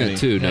 5.5% really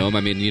too. No,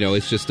 I mean,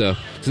 it's just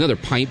it's another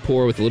pint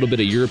pour with a little bit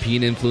of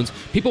European influence.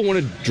 People want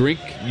to drink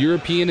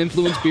European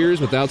influence beers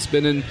without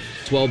spending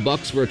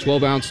 $12 for a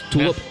 12-ounce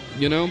tulip.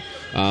 And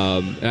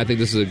I think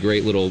this is a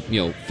great little,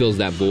 fills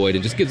that void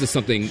and just gives us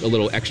something, a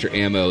little extra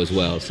ammo as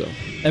well. So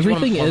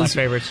everything one of my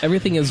favorites.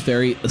 Everything is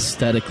very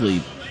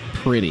aesthetically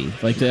pretty.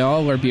 Like, they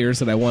all are beers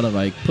that I want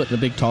to put in a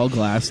big tall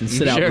glass and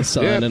sit out in the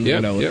sun,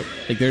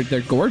 like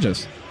they're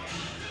gorgeous.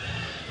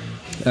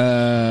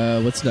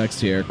 What's next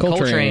here?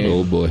 Coltrane.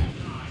 Oh boy.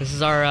 This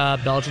is our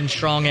Belgian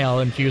strong ale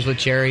infused with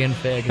cherry and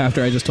fig.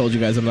 After I just told you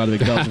guys I'm not a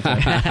big Belgian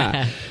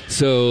fan.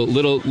 So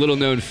little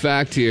known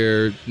fact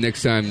here.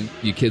 Next time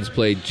you kids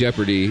play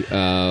Jeopardy,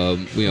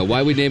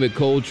 why we name it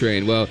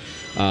Coltrane? Well,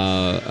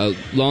 a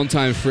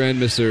longtime friend,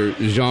 Mr.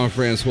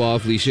 Jean-Francois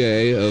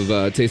Flichet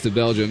of Taste of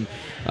Belgium,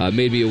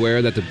 made me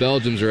aware that the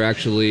Belgians are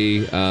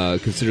actually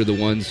considered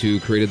the ones who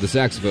created the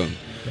saxophone.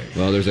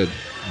 Well, there's a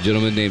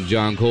gentleman named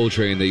John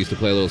Coltrane that used to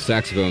play a little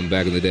saxophone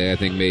back in the day. I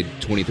think made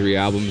 23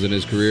 albums in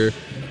his career.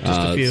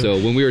 So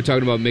when we were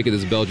talking about making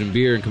this Belgian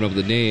beer and coming up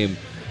with a name,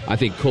 I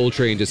think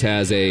Coltrane just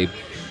has a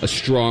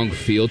strong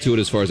feel to it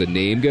as far as a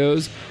name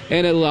goes,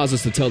 and it allows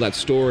us to tell that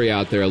story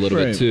out there a little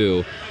bit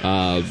too.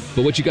 But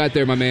what you got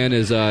there, my man,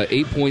 is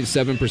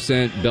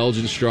 8.7%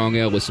 Belgian strong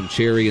ale with some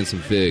cherry and some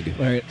fig.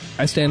 All right,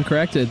 I stand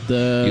corrected.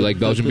 You like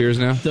Belgian beers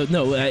now?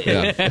 No, I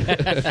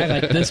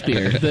like this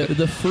beer.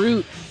 The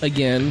fruit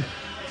again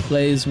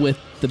plays with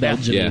the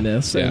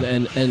Belgianiness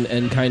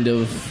and kind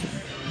of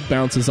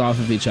bounces off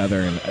of each other,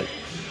 and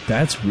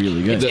that's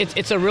really good.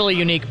 It's a really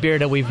unique beer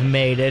that we've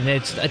made, and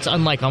it's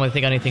unlike I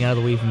think anything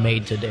other we've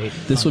made to date.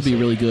 This would be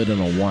really good in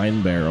a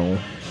wine barrel.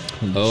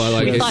 Oh, I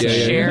like it.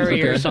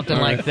 Sherry or something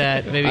like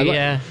that. Maybe,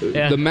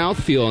 The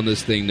mouthfeel on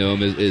this thing,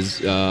 Noam,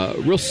 is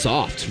real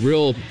soft,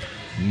 real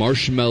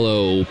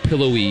marshmallow,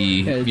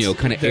 pillowy,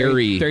 kind of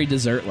airy. Very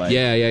dessert-like.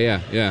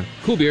 Yeah.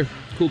 Cool beer.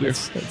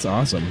 It's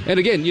awesome. And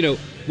again,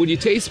 when you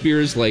taste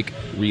beers like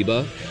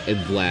Reba and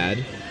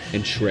Vlad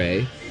and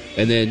Trey,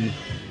 and then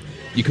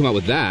you come out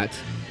with that,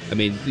 I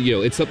mean,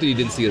 it's something you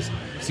didn't see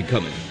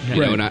coming. You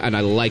know, and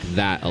I like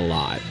that a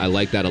lot. I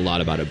like that a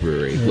lot about a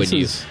brewery.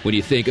 When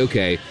you think,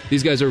 okay,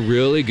 these guys are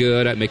really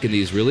good at making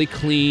these really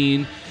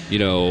clean,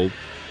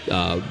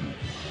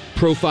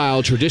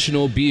 profile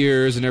traditional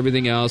beers and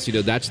everything else,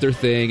 that's their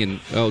thing. And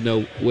oh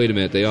no, wait a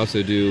minute, they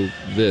also do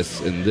this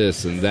and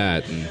this and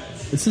that. And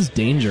this is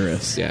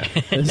dangerous. Yeah.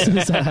 This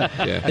is,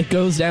 it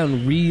goes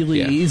down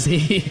really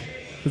easy.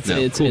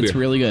 It's cool beer.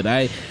 really good.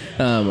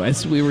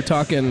 We were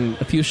talking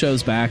a few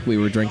shows back. We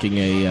were drinking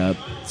a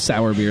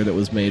sour beer that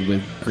was made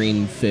with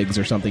green figs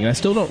or something. And I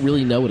still don't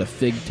really know what a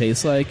fig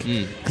tastes like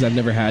because I've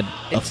never had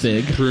a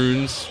fig.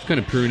 Prunes, kind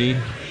of pruny,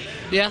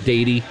 Yeah.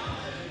 datey.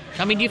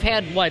 I mean, you've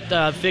had,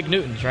 Fig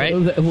Newtons, right?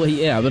 Well,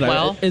 yeah,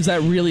 but is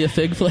that really a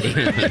fig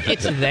flavor?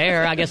 It's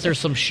there. I guess there's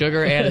some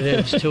sugar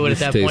additives to it at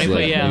that This point.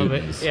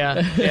 tastes But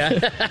like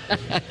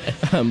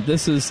yeah.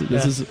 This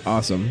is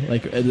awesome.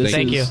 Like this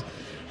Thank you.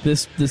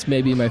 This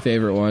may be my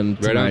favorite one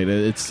Right on. tonight.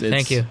 It's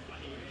Thank you.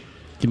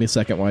 Give me a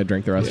second while I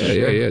drink the rest of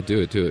it. Yeah.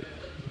 Do it.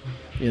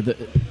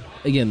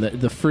 Yeah,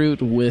 the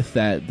fruit with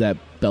that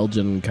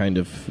Belgian kind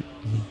of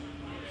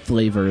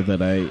flavor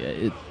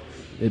that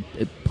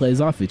it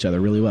plays off each other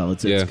really well.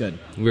 It's good.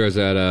 We was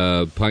at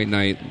Pint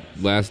Night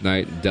last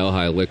night,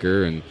 Delhi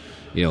Liquor, and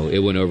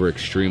it went over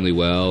extremely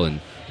well.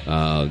 And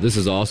this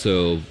is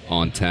also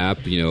on tap.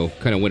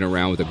 Kind of went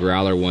around with a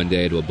growler one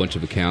day to a bunch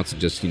of accounts and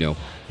just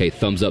hey,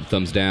 thumbs up,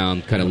 thumbs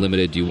down, kind of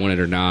limited. Do you want it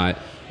or not?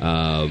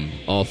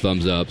 All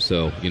thumbs up.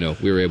 So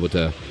we were able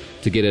to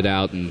get it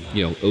out, and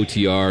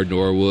OTR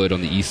Norwood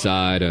on the east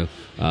side.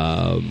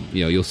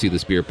 You'll see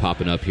this beer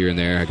popping up here and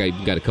there. I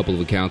got a couple of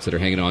accounts that are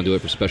hanging on to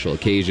it for special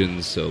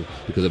occasions, so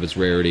because of its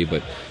rarity.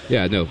 But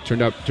yeah, no,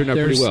 turned out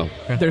pretty well.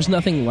 There's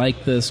nothing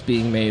like this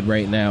being made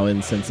right now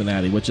in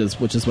Cincinnati, which is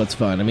what's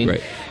fun. I mean,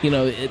 right.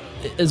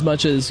 As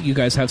much as you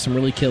guys have some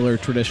really killer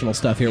traditional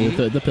stuff here with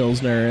the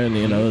Pilsner and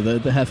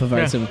the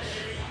Hefeweizen.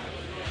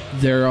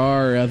 There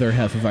are other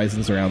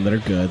Hefeweizens around that are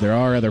good. There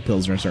are other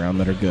Pilsners around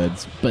that are good,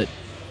 but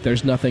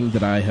there's nothing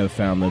that I have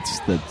found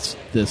that's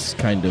this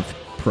kind of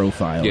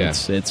profile. Yeah.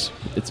 It's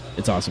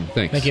awesome.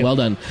 Thanks. Thank you. Well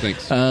done.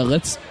 Thanks.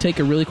 Let's take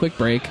a really quick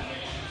break,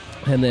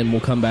 and then we'll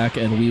come back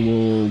and we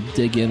will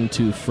dig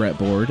into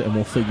Fretboard, and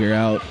we'll figure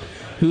out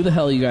who the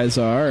hell you guys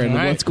are and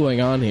what's going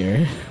on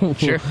here.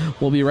 Sure.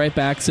 We'll be right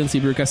back.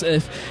 Cincy Brewcast.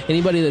 If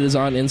anybody that is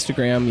on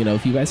Instagram,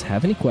 if you guys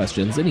have any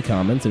questions, any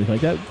comments, anything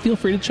like that, feel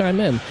free to chime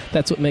in.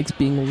 That's what makes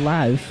being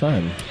live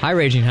fun. Hi,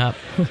 Raging Hop.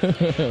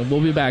 We'll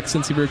be back.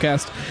 Cincy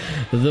Brewcast,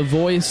 the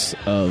voice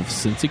of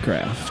Cincy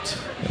Craft.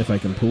 If I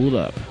can pull it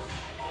up.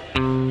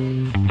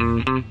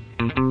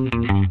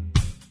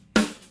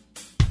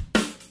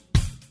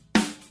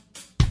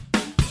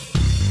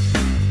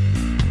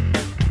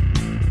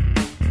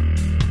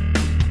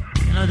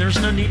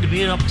 There's no need to be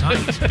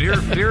uptight.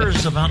 Beer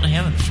is about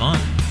having fun.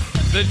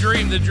 The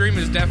dream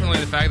is definitely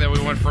the fact that we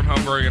went from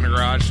home brewing in a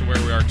garage to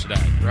where we are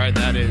today. Right,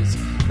 that is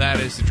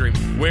the dream.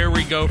 Where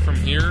we go from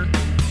here,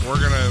 we're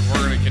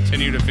gonna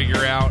continue to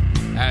figure out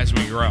as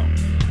we grow.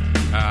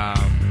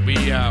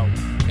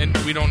 And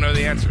we don't know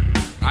the answer.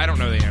 I don't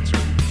know the answer.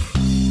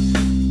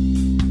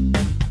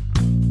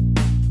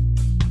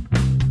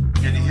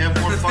 Can you have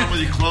more fun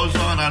with your clothes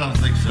on? I don't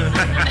think so.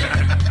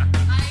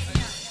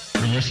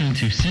 You're listening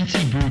to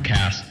Cincy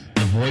Brewcast,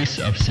 the voice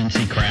of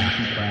Cincy Craft.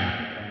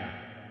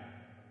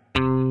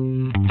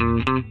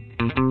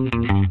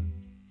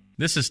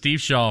 This is Steve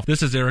Shaw.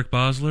 This is Eric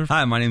Bosler.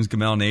 Hi, my name is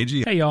Gamal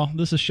Nagy. Hey, y'all.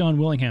 This is Sean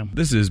Willingham.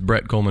 This is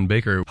Brett Coleman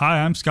Baker. Hi,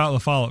 I'm Scott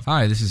LaFollette.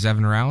 Hi, this is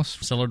Evan Rouse.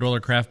 Cellar Dweller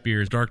Craft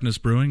Beers. Darkness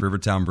Brewing.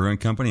 Rivertown Brewing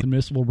Company.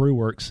 Municipal Brew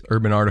Works.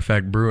 Urban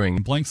Artifact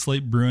Brewing. Blank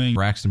Slate Brewing.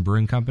 Braxton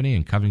Brewing Company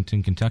in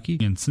Covington, Kentucky.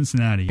 In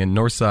Cincinnati. In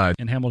Northside.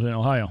 In Hamilton,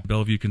 Ohio.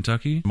 Bellevue,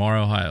 Kentucky. Mar,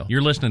 Ohio.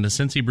 You're listening to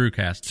Cincy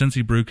Brewcast.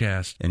 Cincy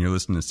Brewcast. And you're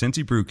listening to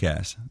Cincy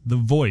Brewcast. The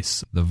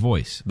voice. The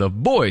voice. The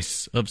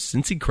voice of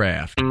Cincy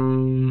Craft.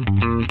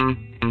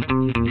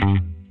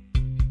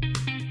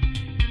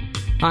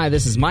 Hi,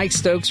 this is Mike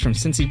Stokes from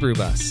Cincy Brew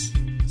Bus.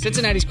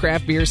 Cincinnati's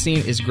craft beer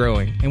scene is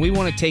growing, and we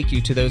want to take you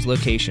to those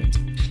locations.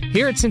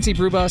 Here at Cincy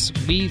Brew Bus,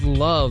 we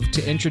love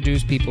to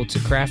introduce people to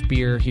craft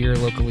beer here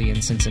locally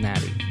in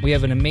Cincinnati. We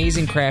have an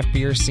amazing craft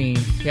beer scene.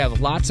 We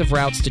have lots of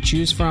routes to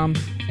choose from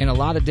and a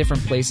lot of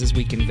different places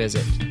we can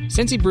visit.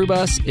 Cincy Brew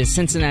Bus is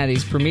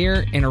Cincinnati's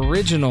premier and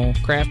original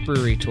craft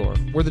brewery tour.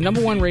 We're the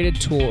 #1 rated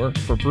tour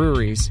for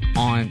breweries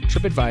on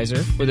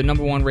TripAdvisor. We're the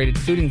 #1 rated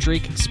food and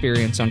drink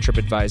experience on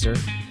TripAdvisor.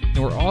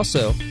 And we're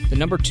also the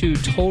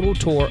 #2 total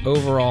tour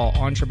overall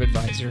on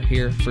TripAdvisor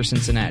here for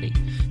Cincinnati.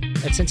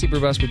 At Cincy Brew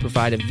Bus, we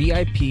provide a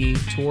VIP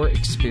tour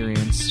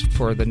experience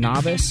for the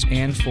novice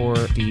and for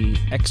the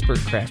expert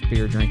craft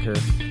beer drinker.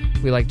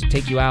 We like to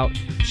take you out,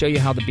 show you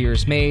how the beer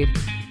is made,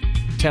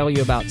 tell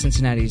you about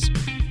Cincinnati's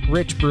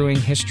rich brewing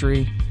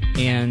history,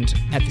 and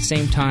at the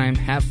same time,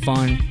 have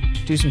fun,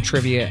 do some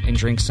trivia, and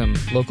drink some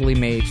locally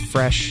made,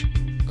 fresh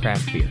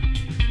craft beer.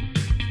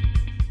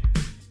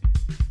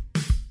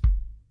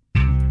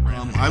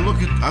 I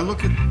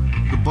look at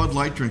the Bud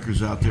Light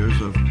drinkers out there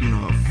as a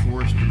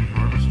forest to be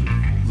harvested.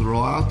 They're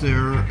all out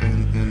there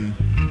and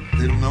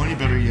they don't know any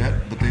better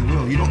yet, but they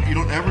will. You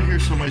don't ever hear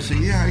somebody say,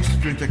 "Yeah, I used to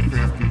drink that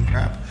craft beer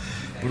crap,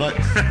 but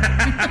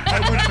I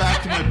went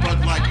back to my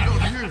Bud Light." You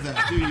don't hear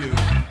that, do you?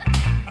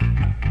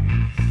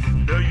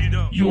 No, you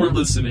don't. You're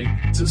listening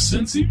to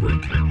Cincy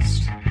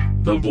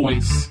Brewcast, the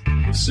voice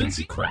of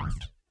Cincy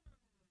Craft.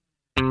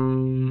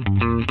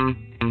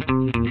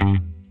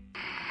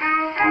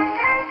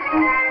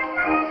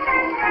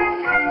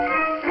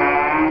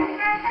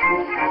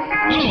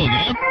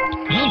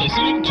 Hello there.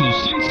 listening to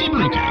Cincy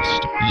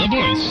Brewcast, the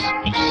voice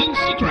of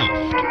Cincy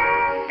Craft.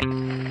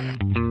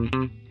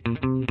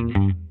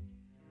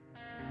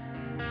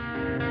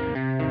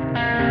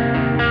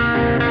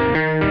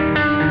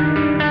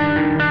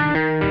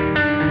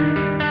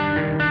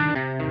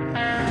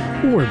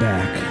 We're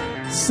back.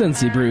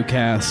 Cincy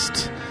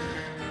Brewcast.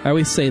 I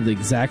always say the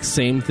exact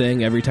same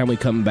thing every time we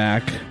come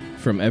back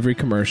from every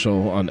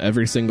commercial on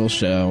every single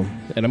show,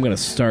 and I'm going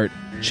to start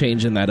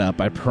changing that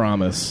up, I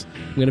promise.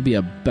 I'm going to be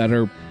a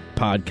better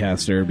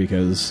podcaster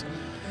because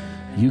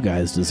you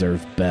guys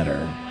deserve better.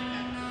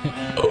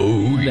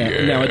 Oh,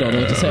 yeah. Now I don't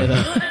know what to say,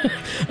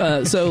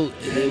 though. So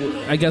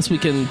I guess we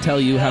can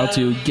tell you how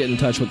to get in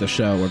touch with the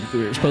show.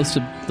 We're supposed to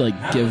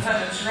give,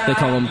 they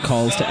call them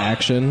calls to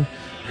action.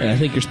 And I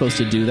think you're supposed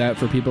to do that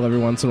for people every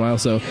once in a while.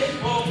 So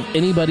if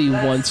anybody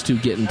wants to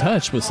get in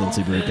touch with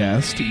Cincy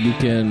Brewcast, you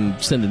can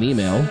send an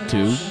email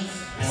to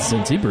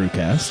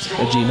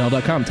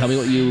cincybrewcast@gmail.com. Tell me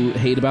what you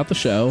hate about the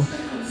show,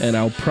 and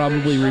I'll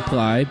probably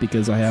reply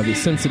because I have a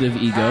sensitive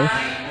ego,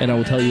 and I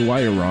will tell you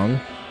why you're wrong.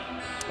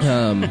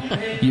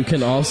 You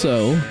can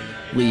also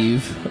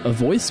leave a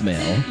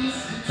voicemail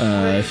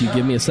if you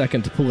give me a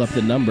second to pull up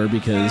the number,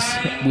 because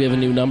we have a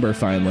new number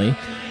finally.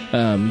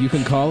 You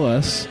can call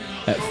us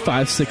at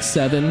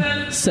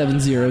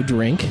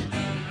 567-70-DRINK.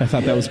 I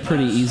thought that was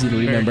pretty easy to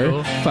remember.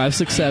 Cool.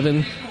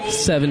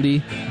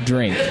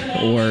 567-70-DRINK.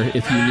 Or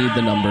if you need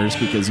the numbers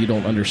because you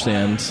don't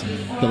understand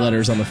the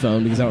letters on the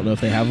phone, because I don't know if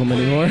they have them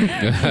anymore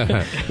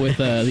with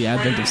the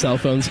advent of cell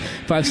phones,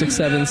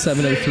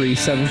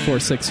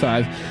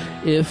 567-703-7465.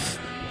 If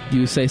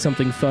you say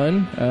something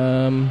fun,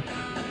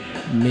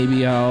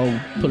 maybe I'll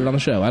put it on the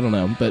show. I don't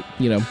know, but,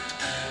 we'll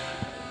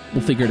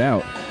figure it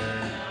out.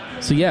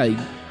 So, yeah,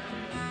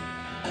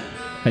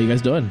 how you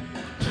guys doing?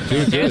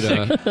 Doing good.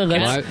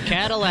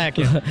 Cadillac.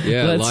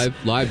 Yeah,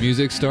 live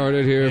music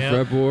started here at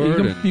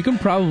Fretboard. You can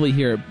probably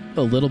hear it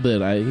a little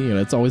bit.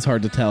 It's always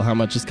hard to tell how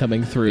much is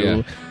coming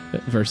through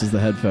versus the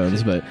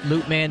headphones. But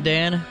Loot Man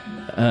Dan.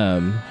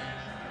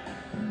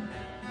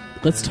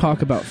 Let's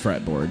talk about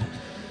Fretboard.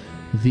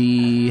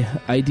 The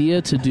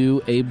idea to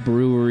do a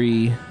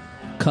brewery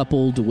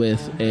coupled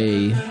with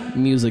a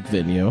music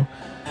venue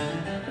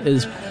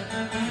is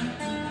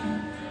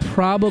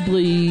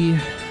probably...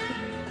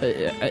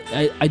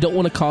 I don't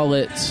want to call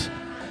it...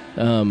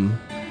 some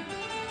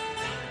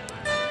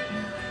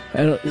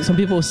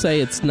people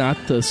say it's not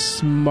the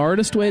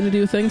smartest way to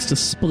do things, to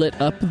split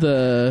up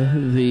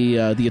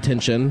the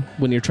attention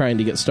when you're trying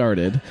to get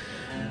started.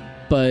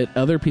 But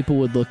other people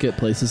would look at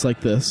places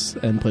like this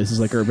and places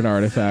like Urban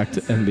Artifact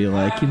and be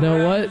like, you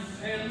know what?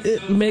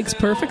 It makes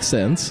perfect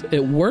sense.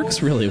 It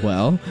works really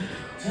well.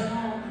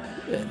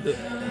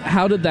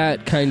 How did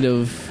it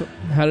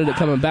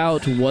come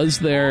about? Was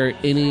there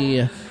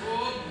any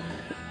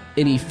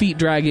feet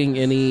dragging,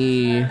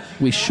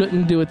 we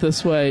shouldn't do it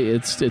this way,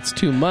 it's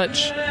too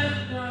much?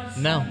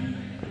 No.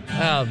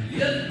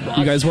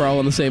 You guys were all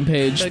on the same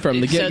page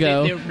from the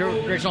get-go. So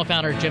the original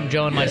founder, Jim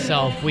Joe, and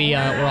myself, we're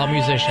all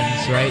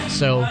musicians, right?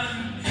 So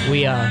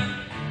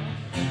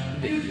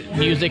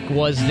music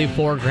was the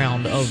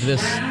foreground of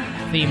this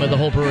theme of the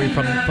whole brewery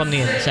from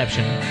the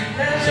inception.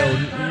 So,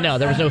 no,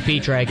 there was no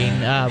feet dragging.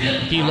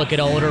 If you look at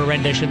older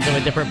renditions of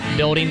a different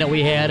building that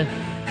we had,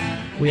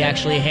 we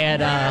actually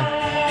had...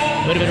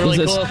 It would have been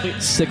really cool if we...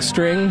 Six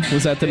String?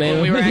 Was that the name?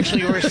 Well, we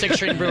were Six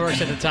String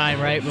Brewers at the time,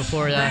 right?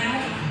 Before the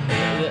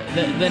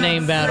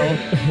name battle.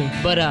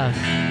 But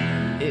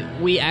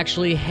we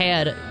actually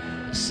had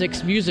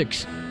 6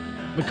 music...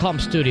 We call them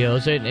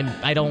studios, and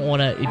I don't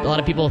want to... A lot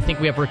of people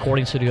think we have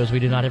recording studios. We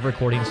do not have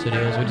recording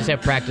studios. We just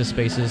have practice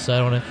spaces, so I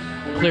don't want to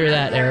clear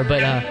that there.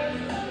 But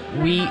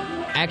we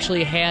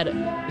actually had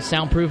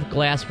soundproof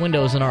glass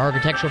windows in our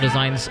architectural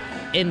designs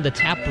in the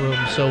tap room,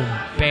 so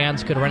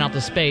bands could rent out the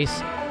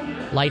space...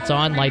 Lights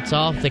on, lights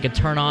off. They could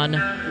turn on.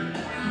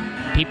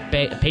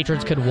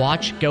 Patrons could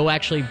watch. Go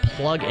actually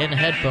plug in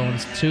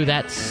headphones to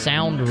that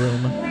sound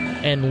room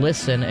and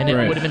listen. And it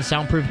would have been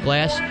soundproof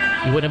glass.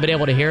 You wouldn't have been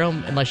able to hear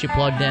them unless you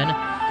plugged in.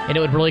 And it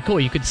would be really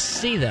cool. You could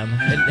see them.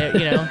 And,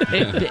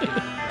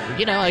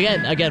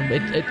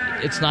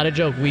 it's not a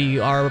joke. We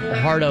are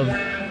part of.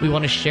 We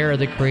want to share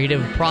the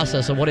creative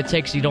process of what it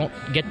takes. You don't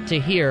get to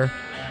hear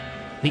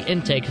the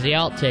intakes, the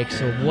outtakes,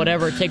 or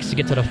whatever it takes to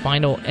get to the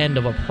final end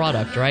of a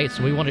product, right?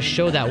 So we want to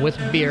show that with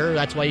beer.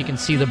 That's why you can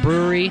see the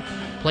brewery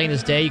plain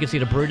as day. You can see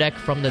the brew deck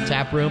from the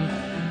tap room.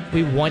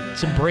 We want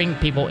to bring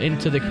people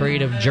into the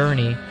creative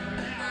journey,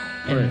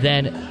 and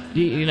then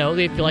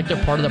they feel like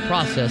they're part of the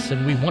process,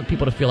 and we want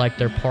people to feel like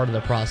they're part of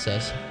the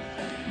process.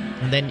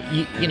 And then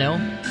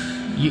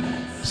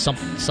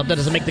something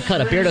doesn't make the cut.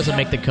 A beer doesn't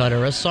make the cut,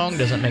 or a song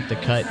doesn't make the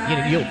cut.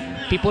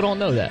 People don't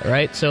know that,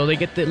 right? So they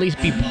get to at least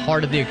be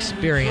part of the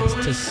experience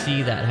to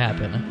see that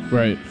happen.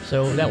 Right.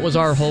 So that was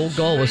our whole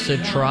goal, was to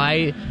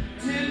try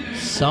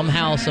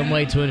somehow, some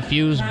way to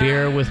infuse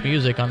beer with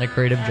music on the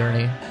creative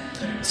journey.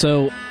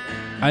 So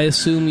I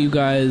assume you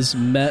guys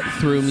met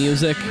through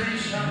music?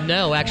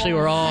 No, actually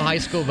we're all high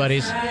school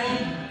buddies.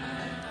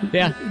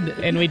 Yeah,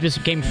 and we just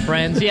became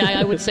friends. Yeah,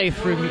 I would say you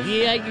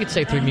could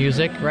say through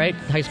music, right?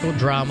 High school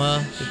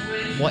drama,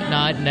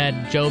 whatnot, and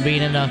then Joe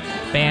being in a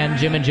band,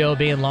 Jim and Joe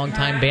being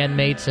longtime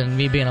bandmates, and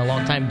me being a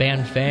longtime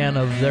band fan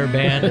of their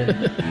band,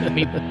 and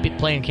me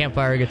playing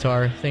campfire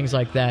guitar, things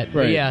like that. Right.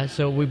 But yeah,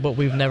 so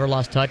we've never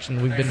lost touch,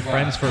 and we've been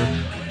friends for,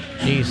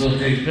 geez, I'm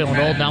feeling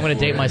old now. I'm going to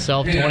date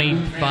myself,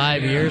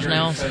 25 years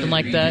now, something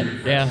like that.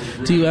 Yeah.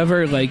 Do you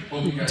ever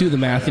do the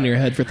math in your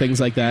head for things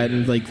like that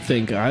and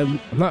think I'm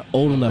not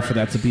old enough for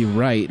that to be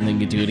right, and then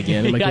you do it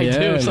again? I'm like, I do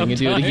and then you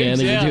do it again,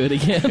 and you do it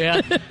again.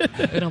 Yeah.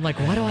 And I'm like,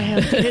 why do I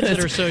have kids that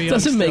are so young?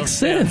 Doesn't make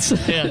still?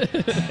 sense.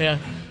 Yeah.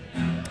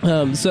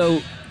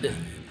 So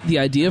the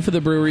idea for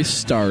the brewery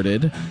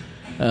started.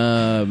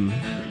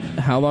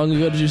 How long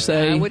ago did you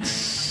say? I would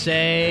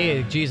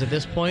say, geez, at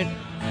this point,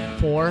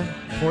 4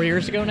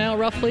 years ago now,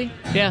 roughly.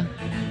 Yeah.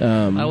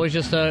 I was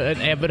just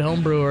an avid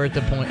home brewer at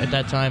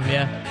that time.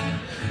 Yeah.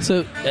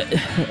 So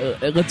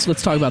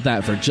let's talk about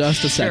that for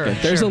just a second.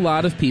 There's a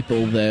lot of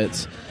people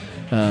that,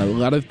 a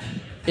lot of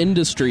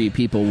industry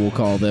people, we'll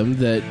call them,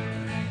 that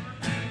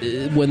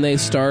when they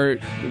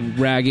start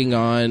ragging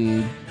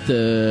on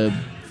the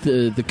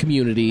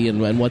community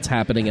and what's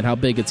happening and how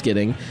big it's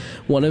getting,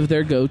 one of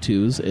their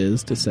go-tos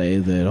is to say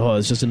that,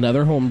 it's just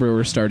another home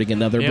brewer starting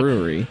another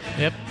brewery.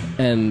 Yep.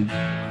 And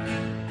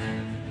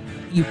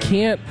you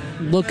can't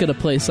look at a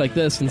place like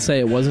this and say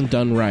it wasn't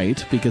done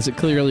right, because it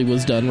clearly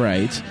was done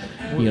right.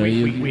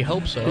 We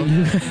hope so.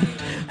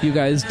 You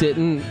guys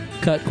didn't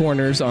cut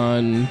corners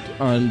on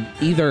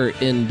either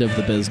end of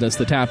the business,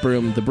 the tap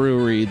room, the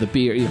brewery, the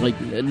beer.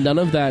 None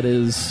of that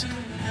is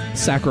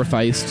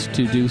sacrificed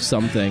to do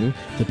something.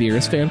 The beer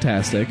is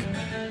fantastic.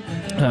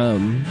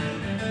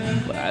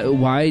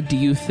 Why do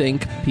you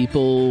think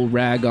people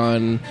rag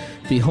on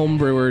the home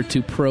brewer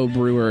to pro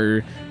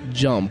brewer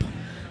jump?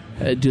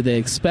 Do they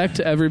expect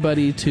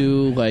everybody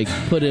to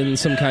put in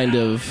some kind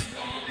of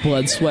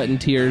blood, sweat, and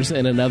tears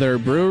in another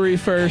brewery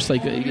first? I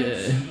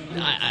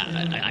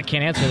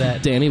can't answer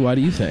that. Danny, why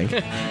do you think?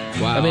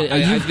 Wow. I mean,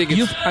 I think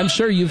I'm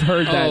sure you've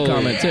heard that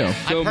comment too.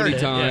 So many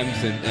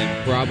times,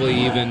 and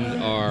probably even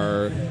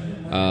are.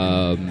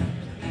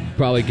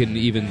 Probably can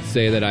even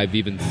say that I've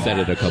even said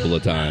it a couple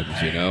of times.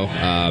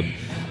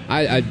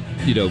 I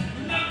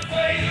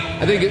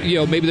think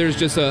maybe there's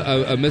just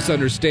a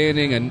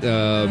misunderstanding, and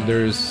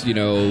there's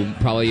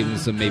probably even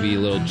some maybe a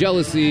little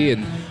jealousy,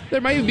 and there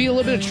might even be a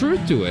little bit of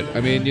truth to it.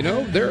 I mean,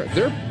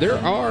 there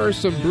are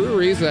some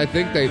breweries that I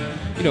think they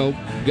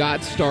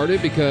got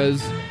started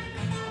because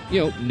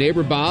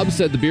neighbor Bob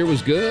said the beer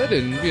was good,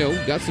 and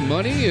got some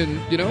money, and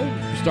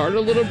started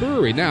a little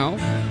brewery. Now,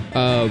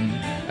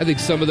 I think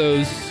some of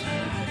those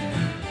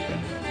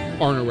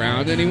aren't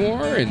around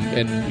anymore,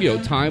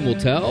 and time will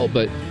tell.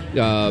 But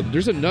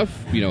there's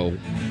enough,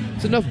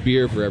 it's enough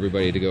beer for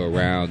everybody to go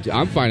around.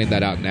 I'm finding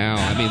that out now.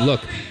 I mean,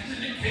 look,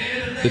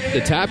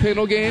 the tap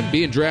handle game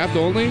being draft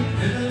only,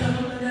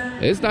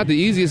 it's not the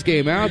easiest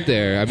game out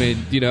there. I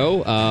mean,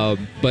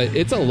 but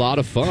it's a lot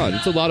of fun.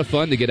 It's a lot of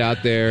fun to get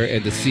out there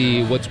and to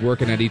see what's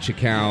working at each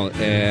account,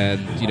 and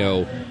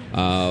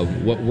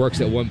what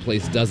works at one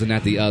place doesn't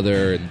at the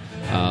other, and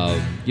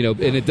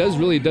and it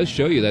does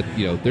show you that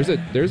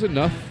there's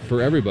enough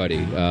for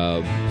everybody.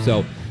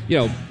 So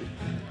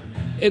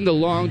in the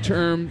long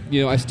term,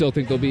 I still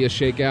think there'll be a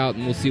shakeout,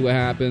 and we'll see what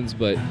happens.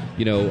 But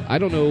I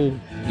don't know.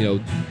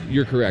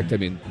 You're correct. I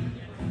mean,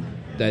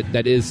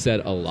 that is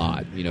said a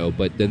lot.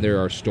 But then there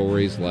are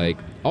stories like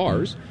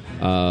ours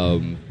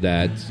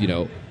that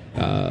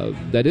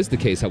that is the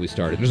case how we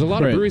started. There's a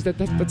lot of breweries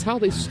that's how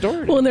they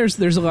started. Well, and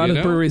there's a lot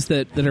of breweries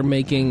that are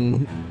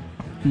making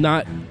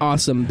not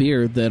awesome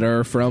beer that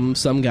are from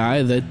some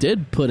guy that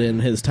did put in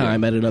his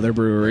time at another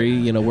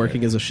brewery,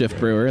 working as a shift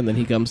brewer, and then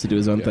he comes to do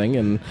his own thing,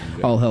 and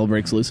all hell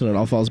breaks loose and it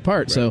all falls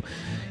apart. Right. So,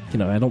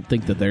 I don't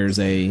think that there's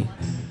a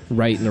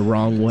right and a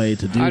wrong way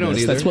to do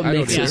this. That's what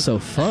makes it so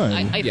fun.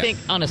 I think,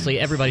 honestly,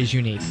 everybody's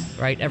unique,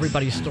 right?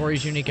 Everybody's story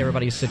is unique.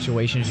 Everybody's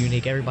situation is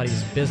unique.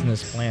 Everybody's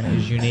business plan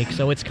is unique.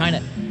 So it's kind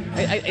of,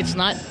 it's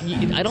not,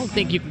 I don't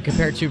think you can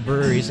compare two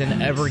breweries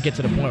and ever get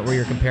to the point where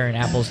you're comparing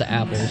apples to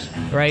apples,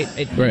 right?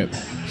 Right.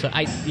 So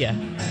I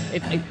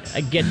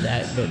get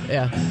that, but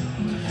yeah.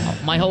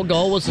 My whole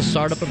goal was to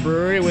start up a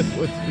brewery with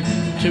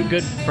two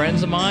good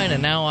friends of mine,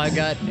 and now I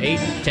got 8,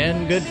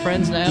 10 good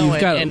friends now.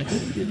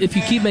 If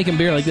you keep making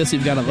beer like this,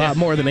 you've got a lot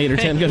more than 8 or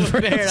 10 good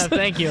friends. Fair enough,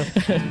 thank you.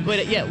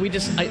 But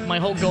my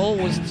whole goal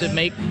was to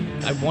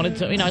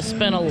I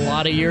spent a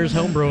lot of years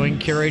homebrewing,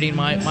 curating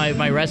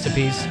my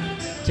recipes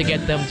to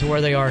get them to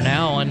where they are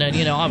now, and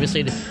then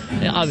obviously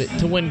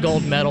to win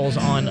gold medals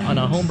on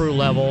a homebrew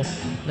level,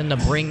 then to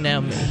bring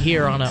them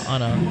here on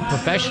a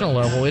professional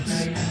level,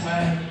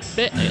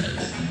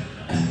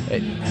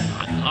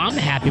 I'm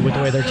happy with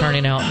the way they're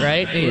turning out,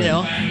 right?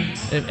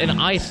 And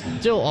I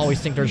still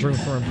always think there's room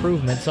for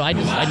improvement. So I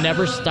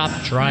never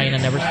stopped trying. I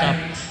never stopped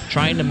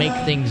trying to make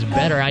things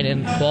better.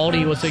 And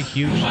quality was a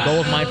huge goal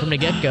of mine from the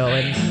get-go.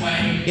 And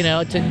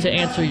to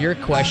answer your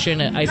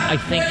question, I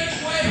think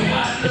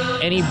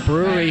if any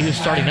brewery who's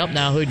starting up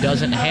now who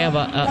doesn't have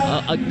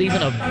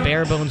even a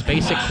bare bones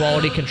basic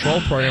quality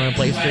control program in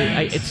place,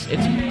 it's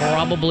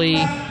probably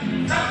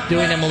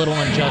doing them a little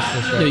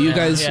injustice. Right you now.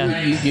 guys,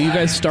 Yeah. you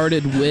guys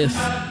started with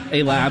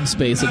a lab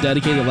space, a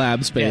dedicated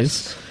lab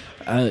space.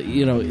 I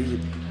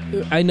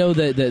know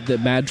that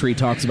Mad Tree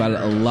talks about it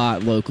a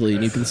lot locally,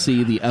 and you can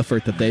see the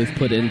effort that they've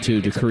put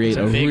into to create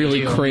a big really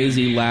deal.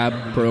 crazy lab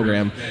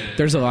program.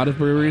 There's a lot of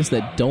breweries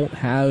that don't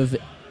have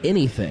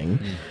anything,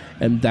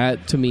 and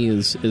that to me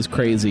is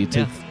crazy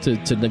to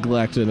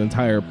neglect an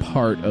entire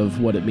part of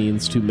what it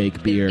means to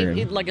make beer.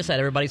 Like I said,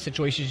 everybody's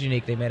situation is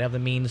unique. They might have the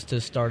means to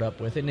start up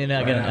with it, and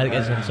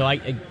again, so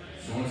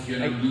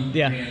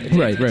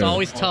it's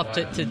always tough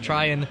to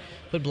try and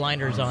put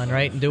blinders on,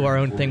 right, and do our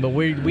own thing. But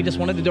we just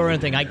wanted to do our own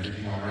thing. I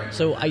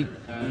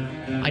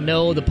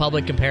know the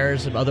public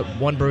compares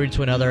one brewery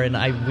to another,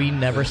 and we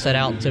never set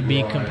out to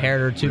be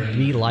compared or to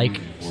be like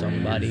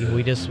somebody.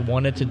 We just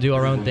wanted to do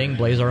our own thing,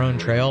 blaze our own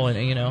trail,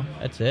 and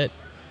that's it.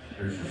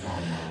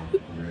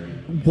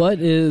 What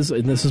is,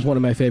 and this is one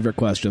of my favorite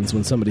questions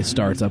when somebody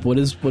starts up, what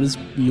is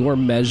your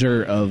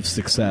measure of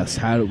success?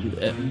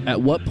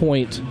 At what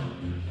point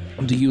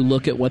do you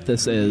look at what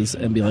this is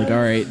and be like,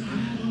 all right,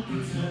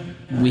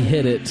 we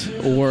hit it?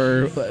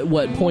 Or at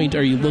what point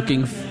are you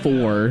looking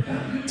for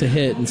to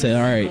hit and say,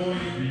 all right,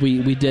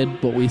 we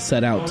did what we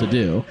set out to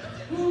do?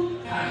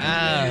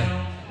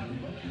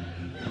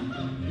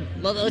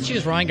 Let's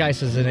use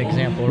Rheingeist as an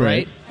example,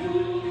 right?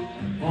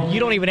 You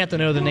don't even have to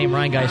know the name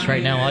Rheingeist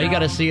right now. All you got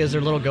to see is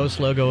their little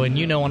ghost logo, and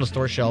you know on a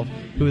store shelf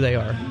who they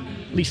are,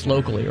 at least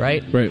locally,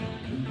 right? Right.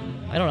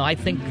 I don't know. I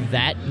think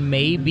that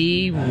may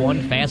be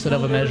one facet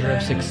of a measure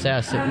of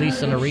success, at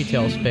least in a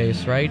retail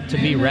space, right? To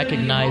be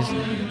recognized,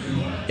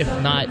 if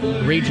not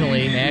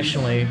regionally,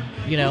 nationally,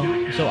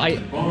 So I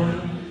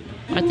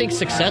think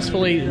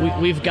successfully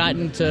we've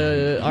gotten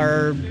to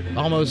our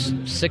almost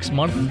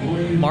 6-month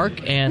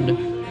mark, and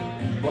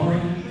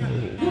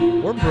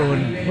we're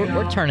brewing.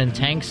 We're turning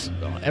tanks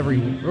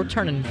we're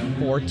turning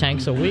 4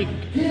 tanks a week,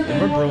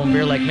 and we're brewing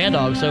beer like Mad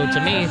Dog. So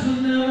to me,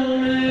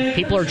 if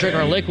people are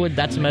drinking our liquid,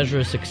 that's a measure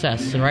of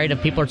success, right?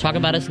 If people are talking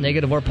about us,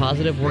 negative or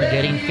positive, we're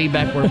getting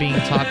feedback. We're being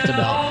talked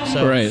about.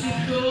 So, right.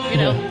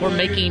 We're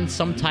making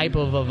some type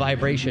of a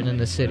vibration in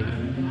the city.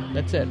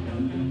 That's it.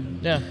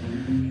 Yeah.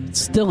 It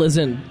still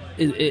isn't.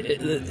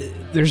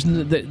 There's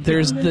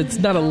that's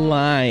not a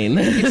line.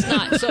 It's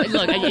not. So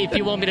look, if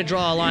you want me to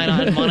draw a line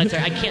on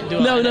monetary, I can't do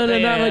it. No,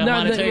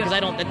 monetary, because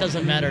that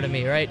doesn't matter to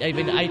me, right? I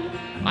mean,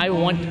 I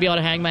want to be able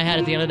to hang my hat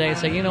at the end of the day and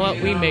say, you know what,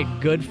 we make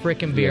good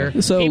frickin' beer.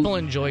 So, people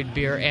enjoyed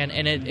beer, and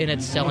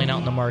it's selling out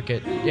in the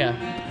market.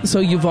 Yeah. So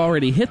you've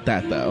already hit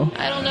that, though.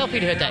 I don't know if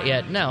we'd hit that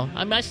yet. No,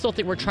 I mean, I still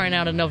think we're trying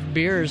out enough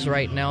beers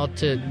right now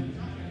to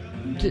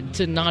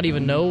not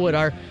even know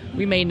what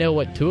we may know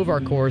what 2 of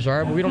our cores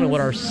are, but we don't know what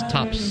our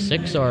top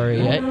 6 are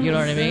yet. You know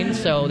what I mean?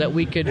 So that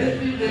we could,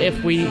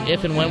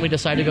 if and when we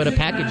decide to go to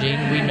packaging,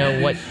 we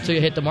know what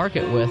to hit the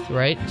market with,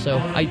 right? So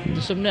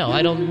no,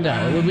 I don't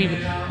know.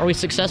 Are we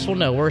successful?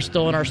 No, we're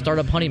still in our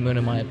startup honeymoon,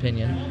 in my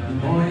opinion.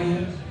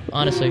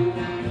 Honestly,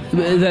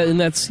 and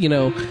that's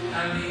to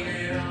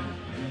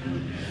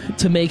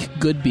make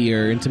good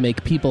beer and to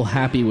make people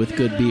happy with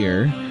good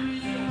beer.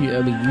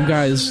 I mean, you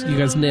guys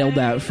nailed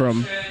that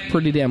from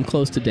pretty damn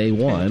close to day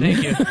one.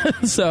 Thank you.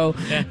 So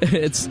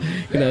it's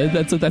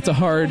that's a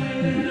hard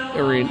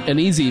or an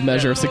easy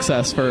measure of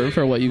success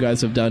for what you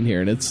guys have done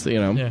here, and it's it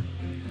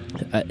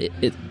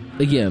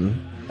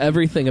again.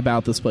 Everything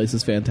about this place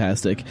is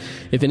fantastic.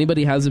 If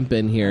anybody hasn't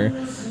been here,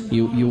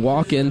 you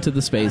walk into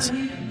the space,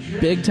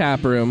 big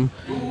tap room,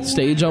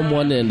 stage on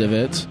one end of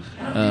it.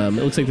 It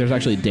looks like there's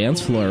actually a dance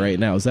floor right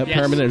now. Is that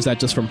permanent, or is that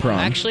just from prom?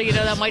 Actually,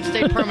 that might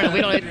stay permanent.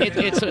 We don't.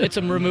 It's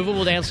a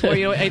removable dance floor.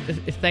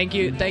 Thank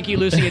you,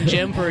 Lucy and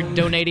Jim, for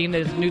donating.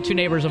 The new 2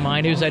 neighbors of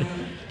mine who said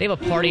they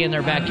have a party in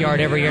their backyard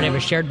every year. They have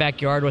a shared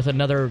backyard with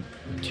another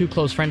 2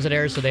 close friends of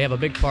theirs, so they have a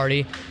big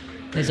party.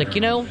 And he's like,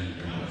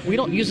 we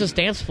don't use this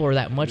dance floor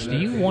that much. Do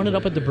you want it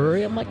up at the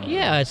brewery? I'm like,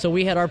 yeah. So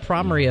we had our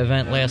Promery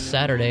event last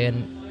Saturday,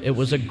 and it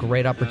was a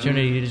great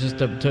opportunity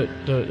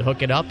to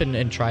hook it up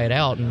and try it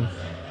out. And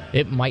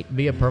it might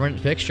be a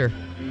permanent fixture.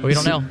 We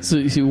don't know. So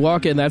you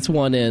walk in, that's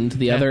one end.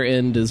 The other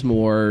end is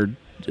more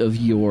of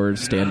your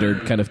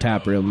standard kind of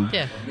tap room.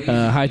 Yeah.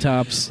 High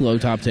tops, low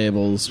top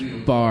tables,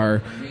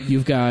 bar.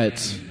 You've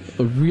got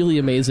a really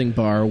amazing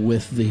bar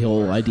with the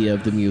whole idea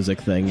of the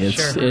music thing.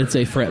 It's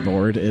a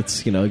fretboard.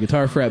 It's a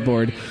guitar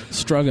fretboard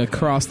strung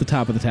across the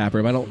top of the tap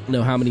room. I don't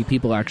know how many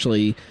people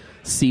actually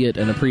see it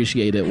and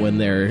appreciate it when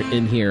they're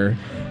in here,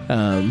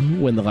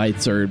 when the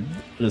lights are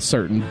at a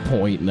certain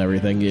point and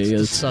everything.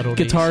 It's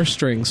guitar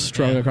strings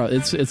strung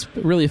across. It's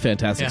really a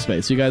fantastic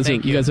space. You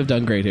guys have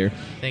done great here.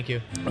 Thank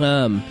you.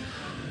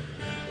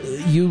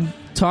 You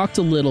talked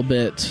a little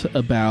bit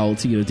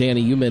about,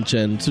 Danny, you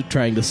mentioned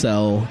trying to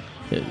sell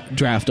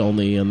draft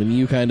only, and then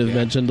you kind of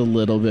mentioned a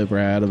little bit,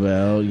 Brad,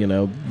 about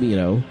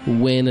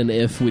when and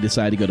if we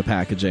decide to go to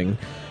packaging.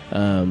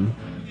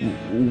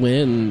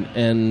 When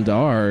and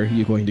are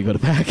you going to go to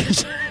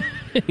packaging?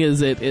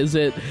 Is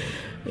it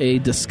a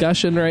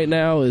discussion right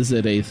now? Is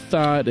it a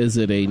thought? Is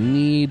it a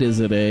need? Is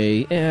it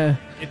a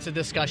It's a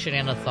discussion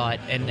and a thought,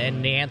 and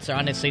the answer,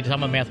 honestly,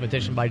 I'm a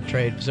mathematician by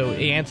trade, so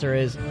the answer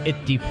is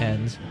it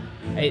depends.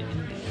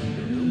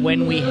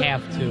 When we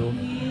have to.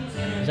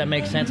 Does that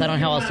make sense? I don't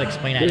know how else to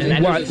explain it.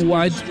 And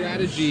Why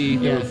strategy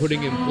that we're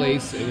putting in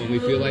place, and when we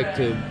feel like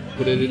to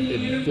put it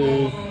in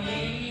full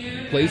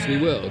place, we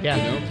will. Yeah.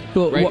 You know?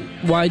 Well, Right?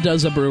 why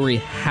does a brewery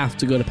have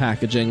to go to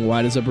packaging?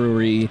 Why does a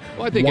brewery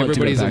Well, I think want to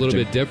go to everybody's a little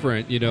packaging? bit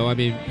different. You know, I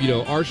mean, you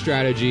know, our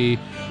strategy,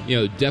 you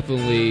know,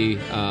 definitely,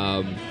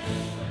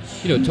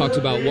 you know, talks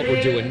about what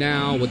we're doing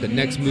now, what the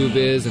next move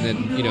is, and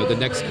then, you know, the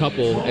next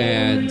couple.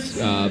 And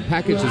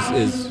package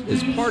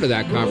is part of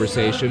that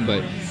conversation.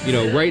 But, you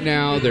know, right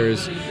now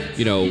there's,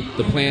 you know,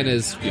 the plan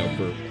is, you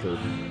know, for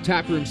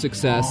taproom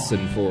success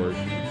and for,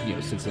 you know,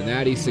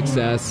 Cincinnati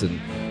success.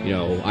 And, you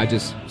know, I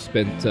just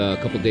spent a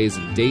couple days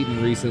in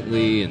Dayton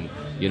recently, and,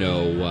 you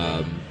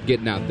know,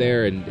 getting out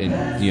there, and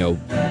you know,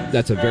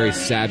 that's a very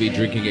savvy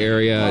drinking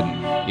area,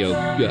 and, you know,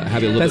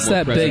 having a little That's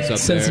bit more that big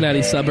presence up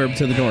Cincinnati there. suburb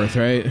to the north,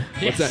 right?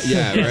 What's that?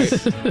 Yeah,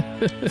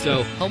 right.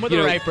 So Home of you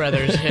the know, Wright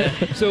brothers. Yeah.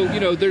 So, you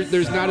know,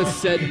 there's not a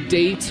set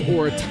date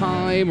or a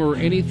time or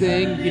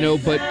anything, you know,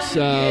 but,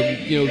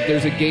 you know,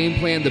 there's a game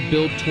plan to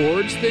build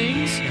towards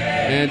things.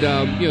 And,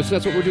 you know, so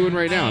that's what we're doing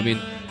right now. I mean,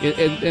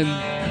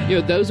 and you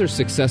know, those are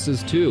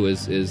successes, too,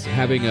 is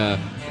having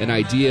an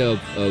idea of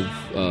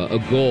a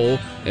goal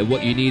and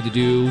what you need to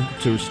do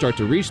to start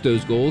to reach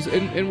those goals.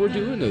 And we're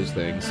doing those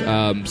things.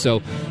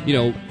 So, you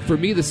know, for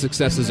me, the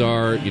successes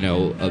are, you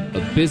know, a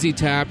busy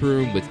tap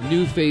room with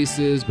new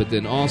faces, but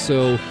then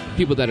also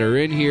people that are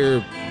in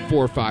here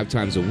 4 or 5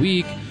 times a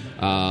week.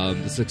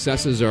 The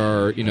successes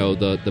are, you know,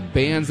 the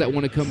bands that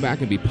want to come back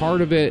and be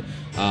part of it.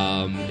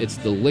 It's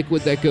the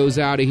liquid that goes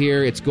out of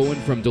here. It's going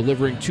from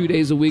delivering 2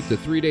 days a week to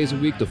 3 days a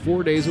week to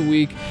 4 days a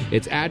week.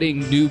 It's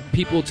adding new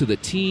people to the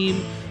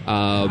team,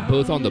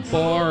 both on the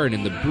bar and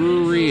in the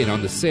brewery and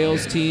on the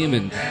sales team,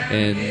 and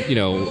you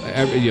know,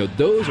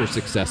 those are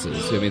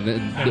successes. I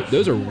mean,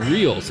 those are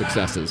real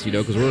successes, you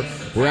know, because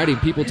we're adding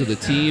people to the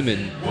team,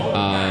 and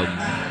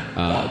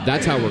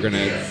that's how we're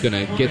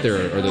gonna get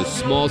there. Or those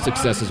small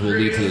successes will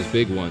lead to those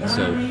big ones.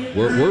 So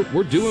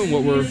we're doing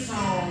what we're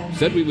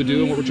said we would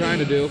do and what we're trying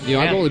to do. You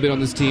know, I've only been on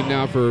this team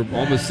now for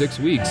almost 6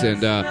 weeks,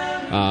 and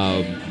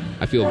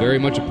I feel very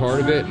much a part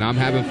of it, and I'm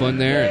having fun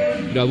there.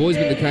 And, you know, I've always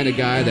been the kind of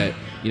guy that,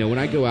 you know, when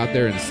I go out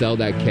there and sell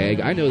that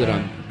keg, I know that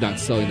I'm not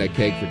selling that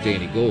keg for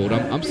Danny Gold.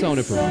 I'm selling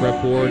it for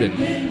Fretboard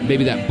and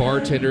maybe that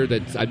bartender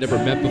that I've never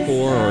met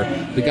before, or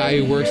the guy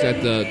who works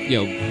at the, you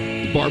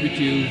know,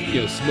 barbecue,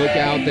 you know, smoke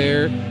out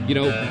there. You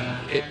know,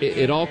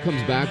 it all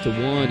comes back to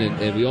one,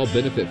 and we all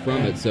benefit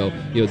from it. So,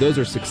 you know, those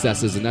are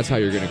successes, and that's how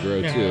you're going to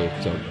grow too.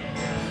 So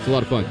it's a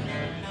lot of fun.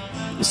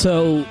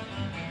 So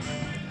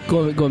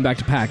going back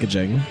to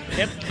packaging.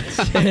 Yep.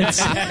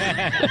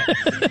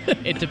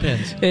 It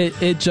depends.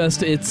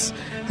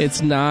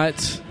 It's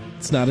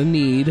not a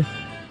need.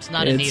 It's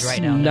not a need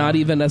right now. Not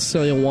even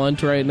necessarily a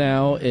want right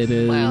now. It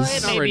is. Well,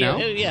 Not right now.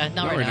 Yeah,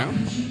 not right now.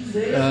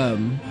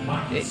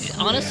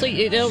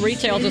 Honestly, you know,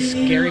 retail's a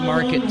scary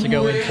market to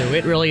go into.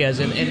 It really is,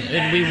 and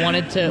we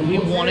wanted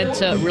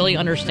to really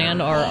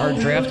understand our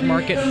draft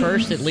market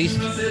first, at least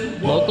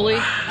locally,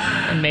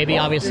 and maybe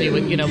obviously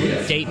with, you know,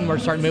 with Dayton, we're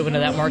starting to move into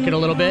that market a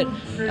little bit.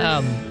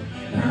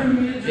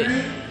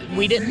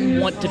 We didn't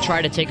want to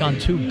try to take on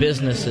 2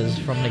 businesses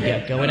from the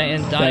get-go, and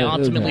I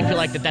ultimately feel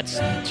like that's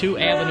 2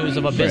 avenues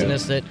of a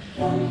business that,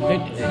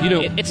 you know,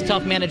 it's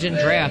tough managing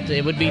draft.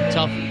 It would be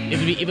tough. It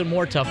would be even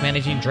more tough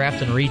managing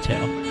draft and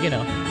retail. You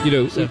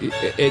know, so.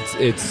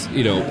 It's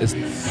you know,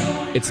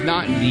 it's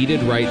not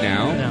needed right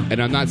now,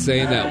 and I'm not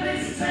saying that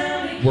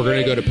we're going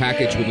to go to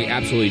package when we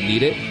absolutely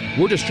need it.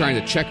 We're just trying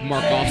to check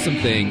mark off some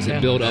things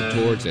and build up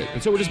towards it,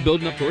 and so we're just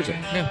building up towards it.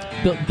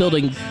 Yeah.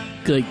 Building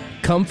like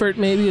comfort,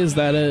 maybe, is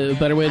that a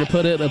better way to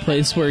put it? A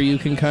place where you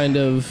can kind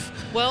of.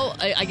 Well,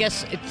 I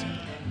guess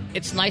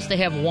it's nice to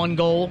have one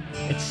goal.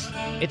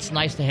 It's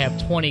nice to have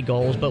 20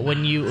 goals, but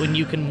when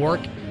you can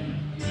work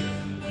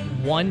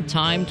one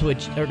time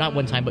or not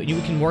one time, but you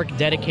can work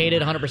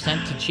dedicated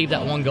 100% to achieve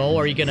that one goal,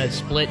 or are you going to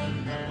split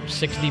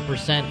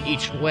 60%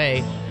 each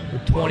way, or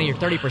 20 or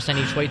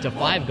 30% each way to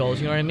 5 goals?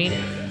 You know what I mean?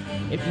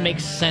 It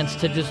makes sense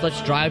to just let's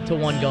drive to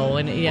one goal,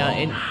 and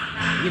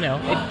you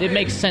know, it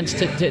makes sense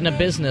to in a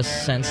business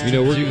sense. You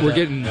know, we're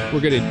getting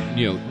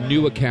you know,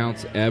 new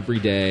accounts every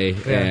day,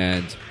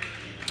 and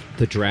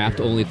the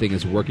draft only thing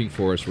is working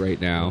for us right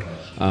now,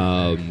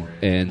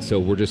 and so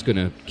we're just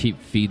gonna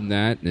keep feeding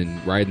that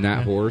and riding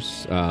that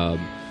horse.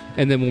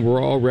 And then when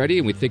we're all ready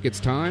and we think it's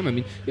time, I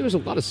mean, there's a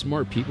lot of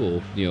smart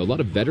people, you know, a lot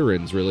of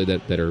veterans really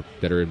that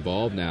are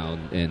involved now,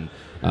 and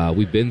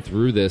we've been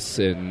through this,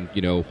 and,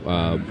 you know,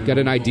 got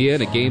an idea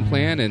and a game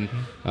plan, and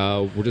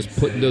we're just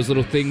putting those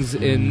little things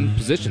in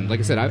position. Like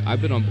I said,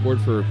 I've been on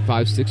board for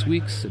 5-6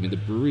 weeks. I mean, the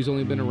brewery's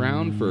only been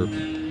around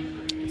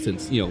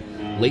since, you know,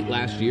 late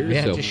last year.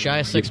 Yeah, so just shy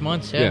of 6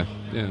 months. Yeah.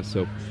 Yeah.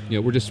 So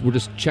we're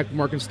just check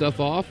marking stuff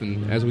off,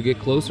 and as we get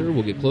closer,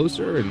 we'll get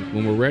closer, and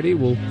when we're ready,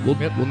 we'll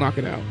knock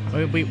it out.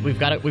 We've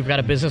got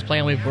a business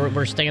plan.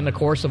 We're staying the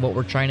course of what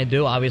we're trying to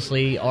do.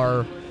 Obviously,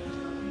 our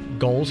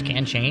goals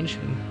can change.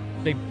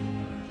 They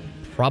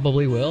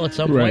probably will at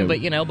some point, but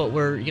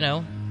we're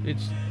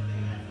it's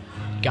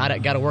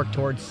gotta work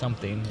towards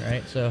something,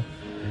 right? So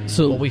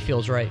what we feel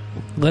is right.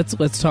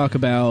 Let's talk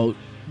about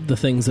the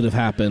things that have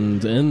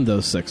happened in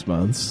those 6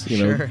 months.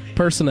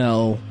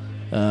 Personnel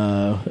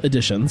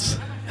additions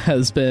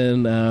has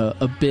been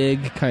a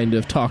big kind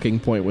of talking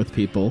point with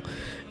people.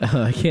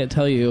 I can't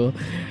tell you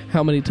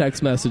how many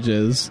text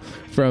messages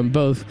from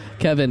both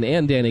Kevin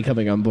and Danny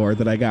coming on board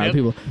that I got. Yep.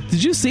 People,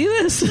 did you see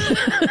this?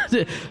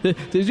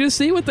 Did you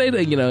see what they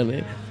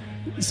did?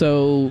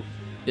 So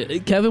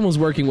Kevin was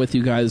working with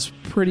you guys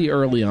pretty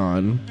early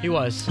on. He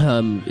was.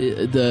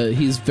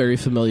 He's very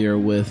familiar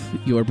with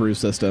your brew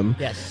system.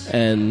 Yes.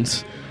 And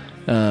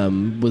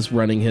was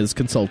running his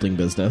consulting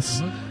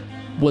business.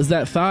 Mm-hmm. Was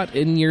that thought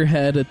in your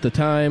head at the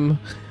time?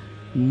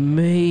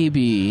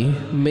 Maybe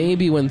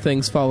when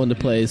things fall into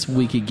place,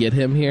 we could get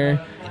him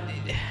here.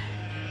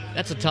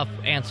 That's a tough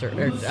answer.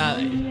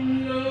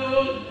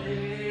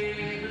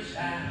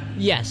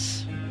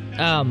 Yes.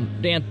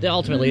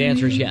 Ultimately, the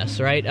answer is yes,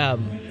 right?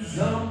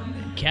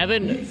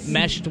 Kevin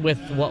meshed with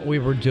what we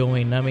were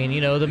doing. I mean,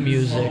 the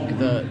music,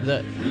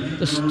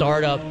 the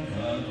startup.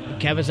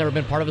 Kevin's never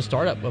been part of a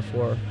startup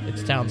before, it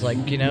sounds like,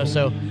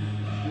 so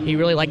he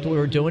really liked what we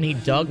were doing. He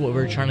dug what we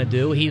were trying to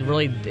do. He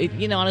really,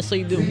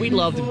 honestly, we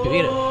loved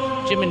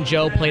it. Jim and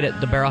Joe played at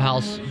the Barrel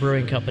House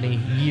Brewing Company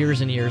years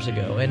and years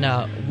ago, and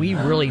we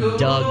really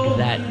dug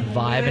that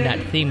vibe and that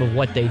theme of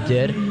what they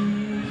did.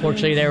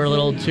 Fortunately, they were a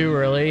little too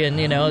early, and,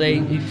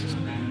 it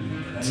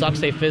sucks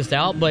they fizzed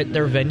out, but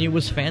their venue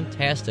was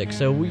fantastic.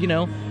 So,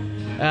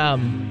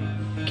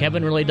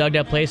 Kevin really dug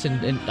that place,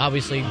 and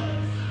obviously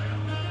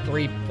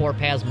 3-4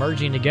 paths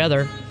merging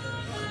together.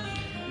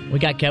 We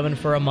got Kevin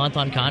for a month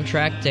on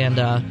contract, and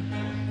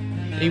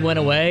he went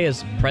away.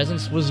 His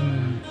presence was,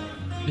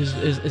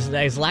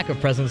 his lack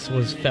of presence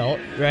was felt,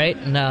 right?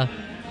 And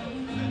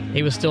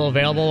he was still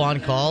available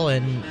on call,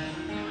 and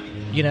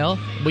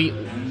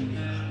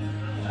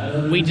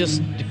we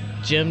just,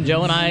 Jim,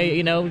 Joe, and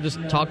I, just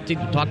talked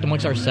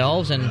amongst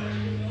ourselves and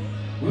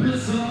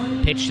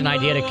pitched an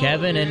idea to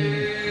Kevin,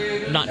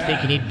 and not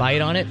thinking he'd bite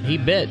on it, he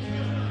bit.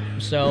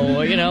 So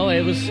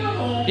it was,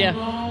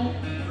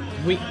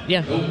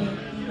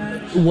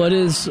 What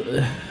is?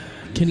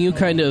 Can you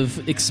kind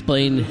of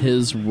explain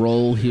his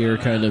role here,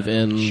 kind of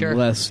in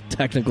less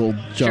technical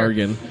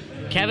jargon?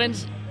 Sure.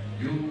 Kevin's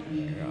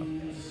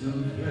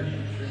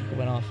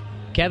went off.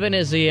 Kevin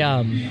is the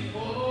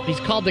he's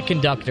called the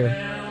conductor.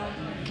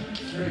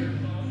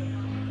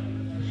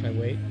 Should I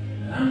wait?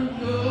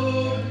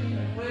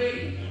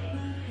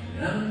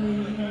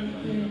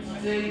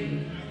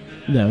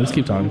 No, let's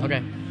keep talking.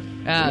 Okay.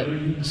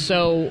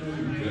 So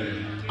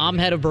I'm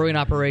head of brewing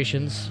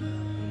operations.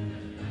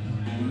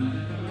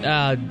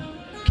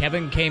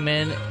 Kevin came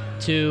in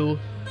to...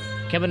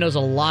 Kevin knows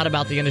a lot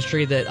about the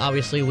industry that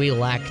obviously we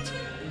lacked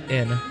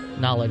in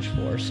knowledge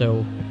for.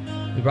 So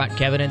we brought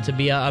Kevin in to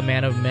be a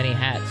man of many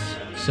hats.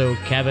 So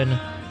Kevin,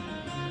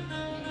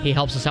 he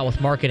helps us out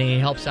with marketing. He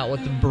helps out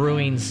with the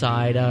brewing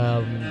side.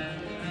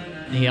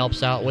 He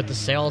helps out with the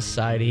sales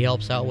side. He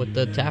helps out with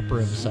the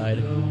taproom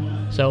side.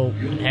 So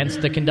hence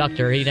the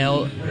conductor.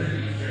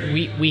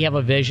 We have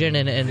a vision,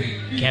 and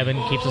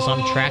Kevin keeps us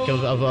on track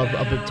of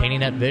obtaining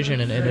that vision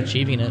and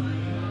achieving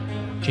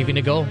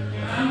the goal.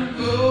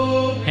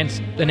 Hence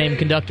the name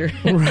conductor.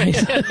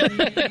 Right.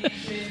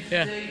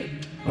 Yeah.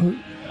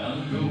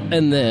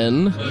 And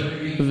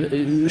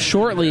then,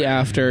 shortly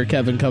after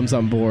Kevin comes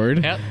on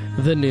board,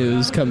 the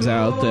news comes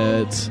out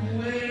that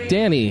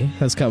Danny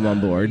has come on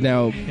board.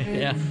 Now,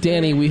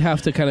 Danny, we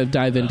have to kind of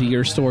dive into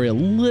your story a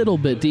little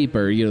bit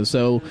deeper.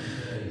 So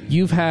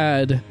you've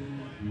had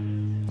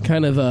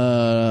kind of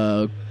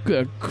a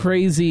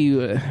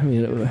crazy...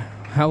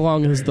 how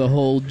long has the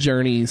whole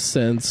journey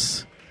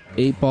since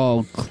 8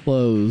 Ball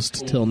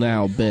closed till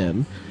now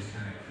been?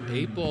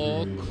 8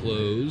 Ball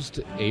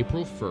closed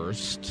April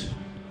 1st,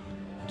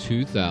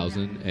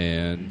 2000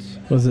 and...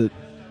 Was it...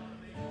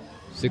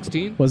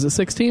 16? Was it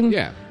 16?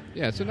 Yeah,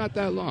 so not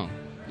that long.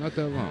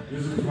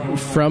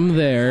 From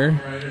there,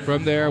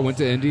 I went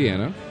to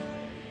Indiana,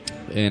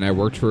 and I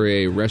worked for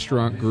a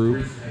restaurant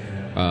group,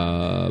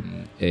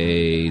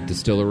 a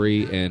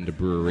distillery, and a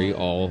brewery,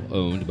 all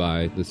owned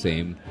by the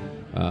same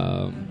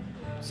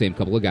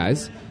couple of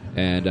guys,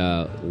 and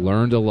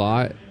learned a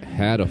lot,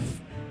 had a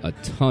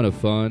ton of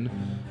fun.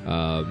 It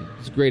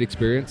was a great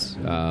experience,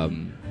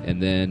 and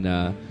then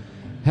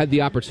had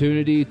the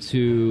opportunity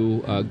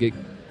to get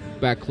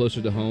back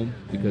closer to home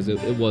because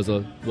it was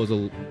a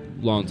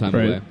long time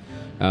away.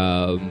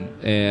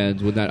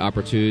 And when that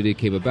opportunity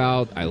came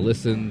about, I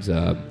listened.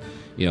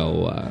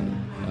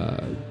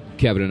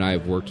 Kevin and I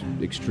have worked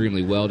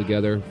extremely well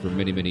together for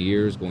many, many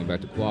years, going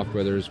back to Quaff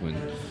Brothers when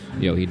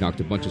he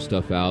knocked a bunch of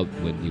stuff out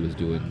when he was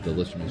doing the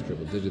Listerman's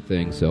Triple Digit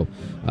thing. So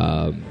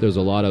there's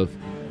a lot of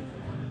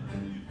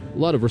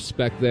lot of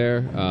respect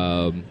there.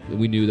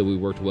 We knew that we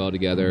worked well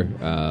together.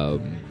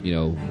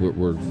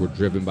 We're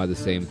driven by the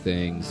same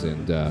things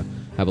and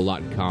have a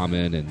lot in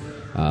common, and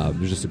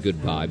there's just a good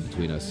vibe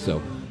between us.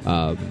 So,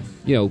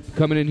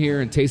 coming in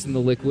here and tasting the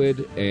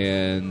liquid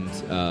and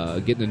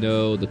getting to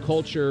know the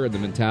culture and the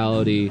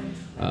mentality,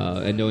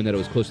 and knowing that it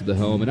was close to the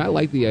home. And I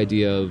like the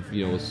idea of,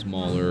 a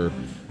smaller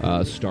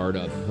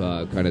startup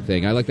kind of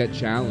thing. I like that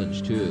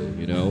challenge too,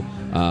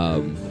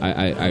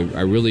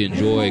 I really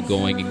enjoy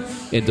going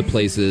into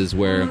places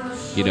where,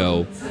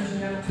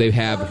 they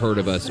have heard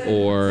of us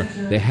or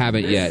they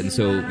haven't yet, and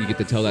so you get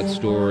to tell that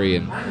story.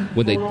 And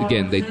when they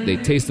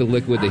taste the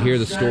liquid, they hear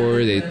the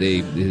story,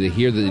 they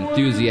hear the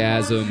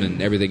enthusiasm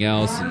and everything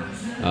else,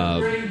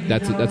 and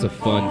that's a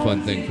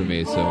fun thing for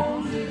me.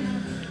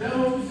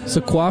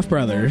 So Quaff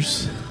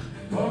Brothers,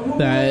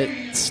 that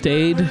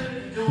stayed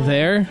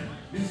there.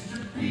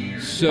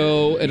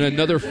 So, in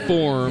another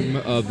form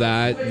of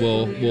that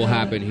will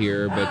happen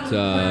here, but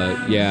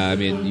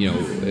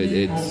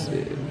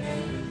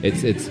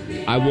it's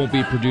I won't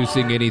be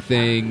producing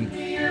anything.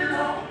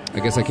 I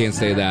guess I can't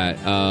say that.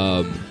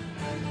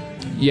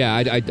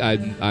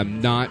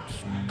 I'm not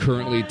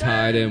currently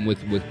tied in with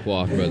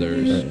Quaff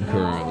Brothers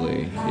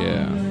currently.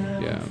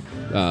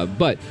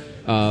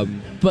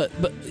 But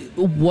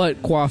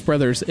what Quaff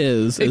Brothers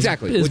is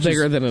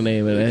bigger than a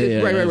name.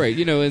 Right.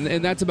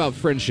 And that's about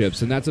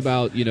friendships, and that's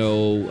about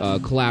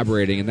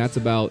collaborating, and that's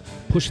about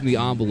pushing the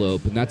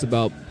envelope, and that's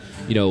about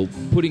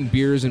putting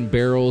beers in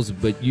barrels,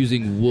 but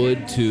using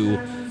wood to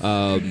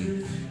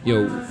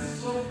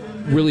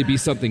really be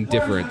something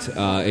different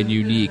and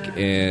unique,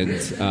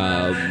 and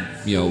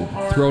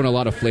throwing a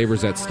lot of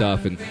flavors at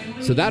stuff. And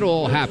so that'll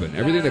all happen.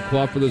 Everything that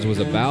Quaff Brothers was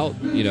about,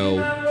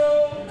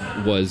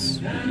 was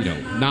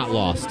not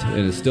lost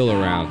and is still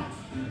around.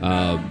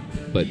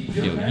 But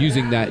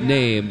using that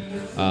name,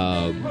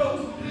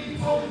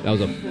 that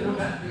was a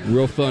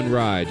real fun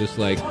ride, just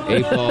like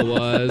A-Fall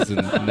was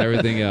and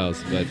everything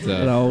else. But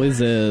it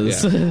always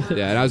is.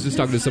 Yeah, and I was just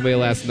talking to somebody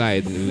last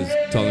night who was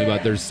telling me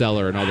about their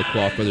cellar and all the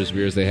Quaff Brothers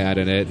beers they had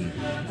in it. And,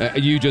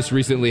 you just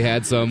recently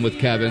had some with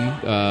Kevin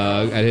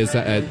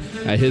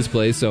at his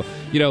place. So,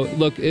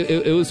 look,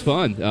 it was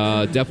fun.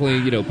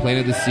 Definitely,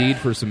 planted the seed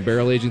for some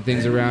barrel aging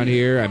things around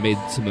here. I made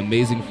some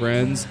amazing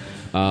friends.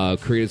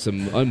 Created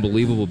some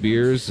unbelievable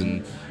beers,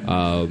 and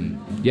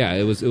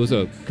it was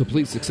a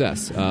complete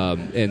success.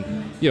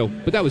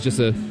 But that was just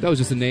a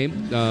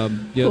name.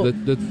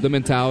 The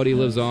mentality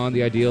lives on,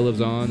 the idea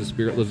lives on, the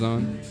spirit lives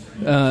on.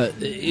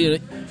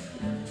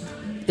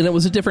 And it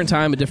was a different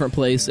time, a different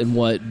place in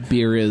what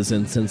beer is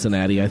in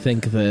Cincinnati. I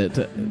think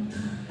that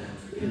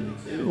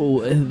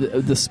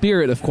the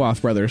spirit of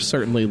Quaff Brothers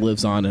certainly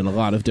lives on in a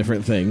lot of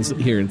different things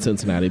here in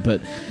Cincinnati,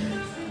 but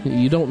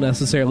you don't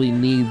necessarily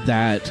need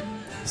that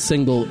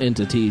single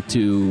entity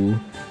to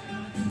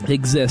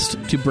exist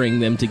to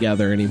bring them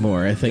together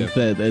anymore. I think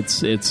that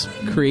it's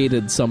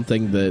created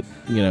something that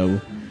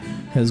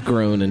has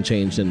grown and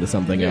changed into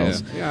something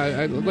else. Yeah,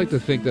 I'd like to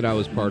think that I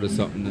was part of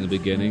something in the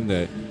beginning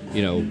that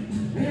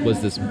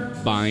was this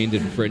bind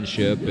and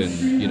friendship,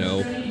 and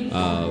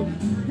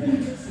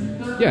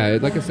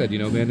like I said,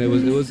 man, it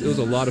was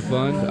a lot of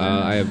fun.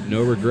 I have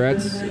no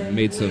regrets.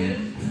 Made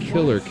some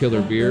killer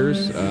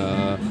beers.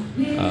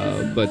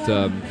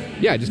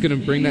 Just going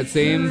to bring that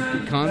same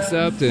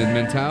concept and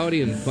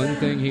mentality and fun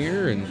thing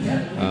here, and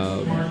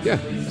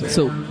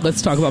So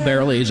let's talk about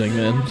barrel aging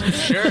then.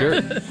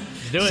 Sure.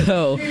 Do it.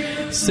 So,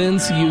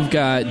 since you've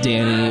got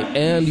Danny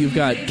and you've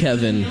got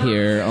Kevin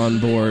here on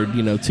board,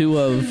 two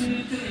of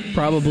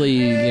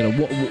probably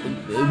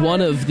one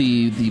of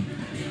the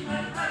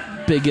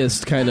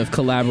biggest kind of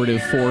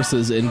collaborative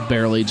forces in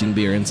barrel aging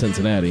beer in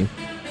Cincinnati.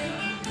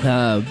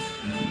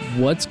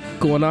 What's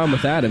going on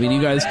with that? I mean,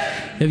 you guys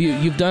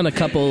you've done a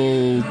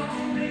couple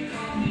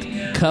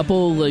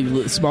like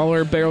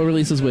smaller barrel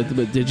releases with,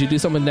 but did you do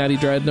something with Natty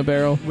Dread in a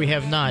barrel? We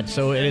have not,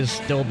 so it is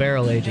still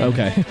barrel aging.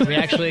 Okay. We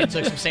actually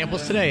took some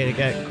samples today, to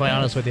get quite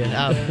honest with you.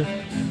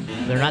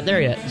 They're not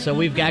there yet. So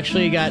I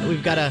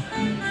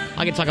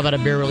can talk about a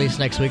beer release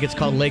next week. It's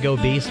called Lego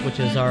Beast, which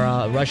is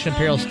our Russian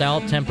Imperial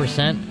Stout, 10%.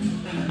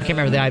 I can't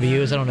remember the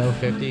IBUs. I don't know,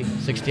 50,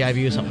 60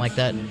 IBUs, something like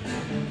that.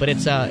 But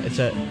it's a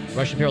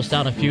Russian Imperial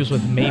Stout infused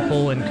with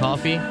maple and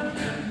coffee.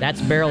 That's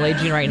barrel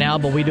aging right now,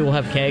 but we do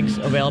have kegs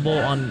available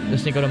on the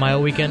Cinco de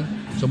Mayo weekend,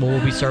 so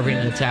we'll be serving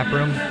in the tap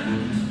room.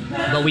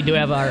 But we do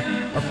have our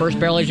first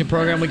barrel aging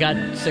program. We got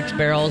 6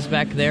 barrels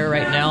back there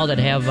right now that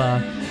have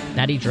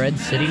Natty Dread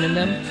sitting in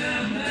them.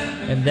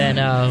 And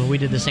then we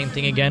did the same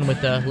thing again with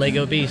the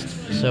Lego Beast.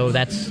 So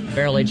that's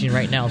barrel aging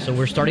right now. So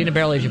we're starting a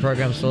barrel aging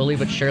program slowly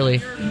but surely.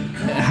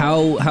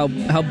 How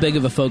big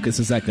of a focus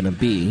is that going to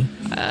be?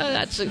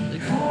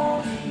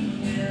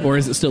 Or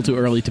is it still too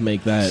early to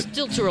make that?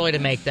 Still too early to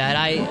make that.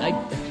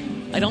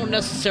 I don't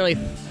necessarily...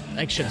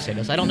 I shouldn't say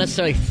this. I don't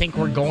necessarily think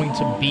we're going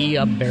to be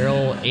a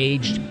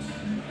barrel-aged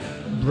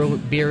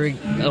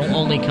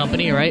beer-only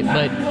company, right?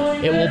 But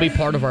it will be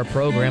part of our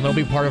program. It'll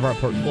be part of our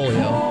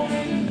portfolio.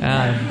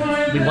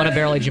 We want a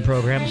barrel aging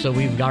program, so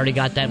we've already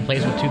got that in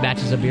place with 2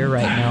 batches of beer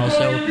right now.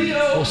 So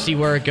we'll see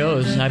where it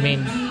goes. I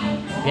mean,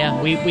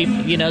 yeah, we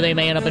they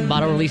may end up in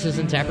bottle releases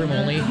and taproom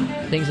only,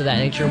 things of that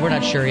nature. We're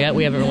not sure yet.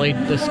 We haven't really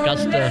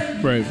discussed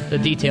the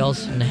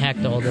details and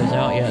hacked all those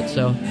out yet.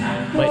 So,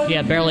 but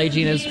yeah, barrel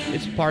aging is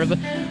part of it.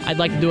 I'd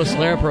like to do a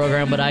Solera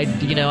program, but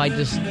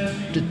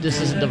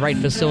this isn't the right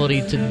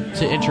facility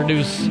to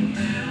introduce,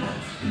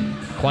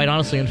 quite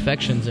honestly,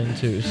 infections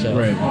into. So,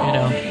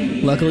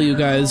 Luckily, you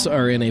guys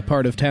are in a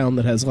part of town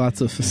that has lots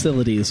of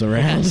facilities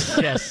around.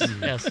 Yes.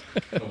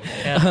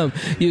 Yeah.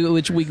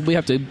 Which we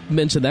have to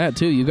mention that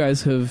too. You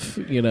guys have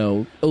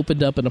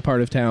opened up in a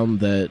part of town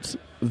that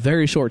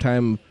very short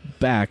time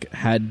back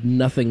had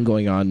nothing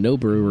going on, no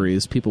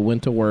breweries. People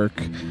went to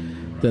work,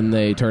 then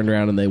they turned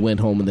around and they went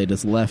home and they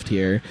just left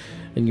here.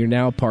 And you're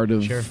now part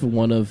of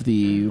one of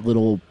the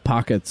little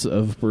pockets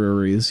of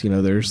breweries.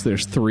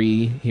 There's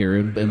 3 here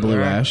in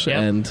Blue Ash,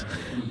 and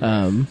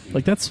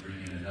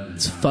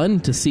it's fun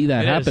to see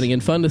that happening,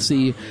 and fun to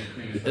see,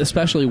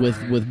 especially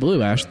with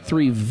Blue Ash,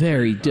 3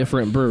 very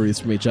different breweries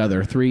from each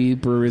other. 3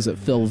 breweries that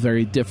fill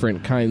very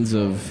different kinds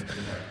of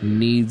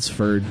needs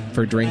for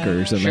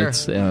drinkers, and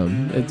it's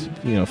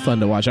fun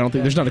to watch. I don't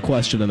think there's not a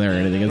question in there or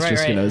anything. It's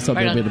it's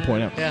something to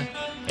point out. Yeah.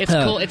 It's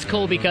cool. It's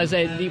cool because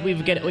we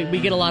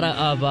get a lot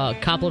of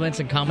compliments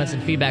and comments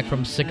and feedback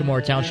from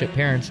Sycamore Township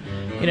parents.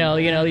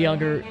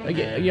 Younger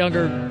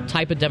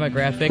type of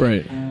demographic.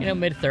 Right.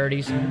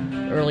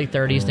 Mid-30s, early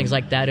 30s, things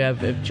like that. Who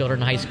have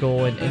children in high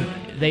school, and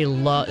they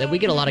love. We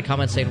get a lot of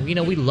comments saying, we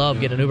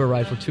love getting an Uber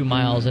ride for 2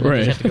 miles, and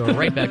we just have to go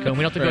right back home.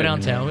 We don't have to go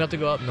downtown. We don't have to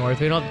go up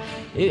north. We don't.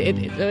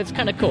 It's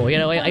kind of cool.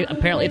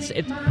 Apparently,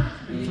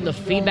 from the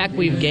feedback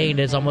we've gained,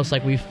 it's almost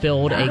like we've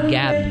filled a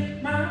gap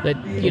that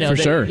for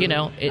sure.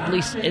 At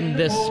least in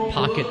this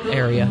pocket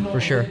area, for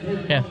sure.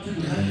 Yeah.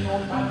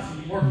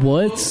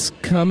 What's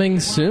coming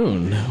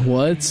soon?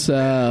 What's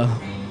in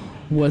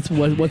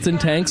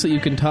tanks that you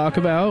can talk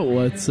about?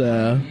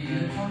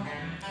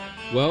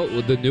 Well,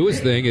 the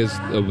newest thing is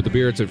the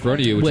beer that's in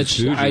front of you, which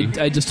is Fuji.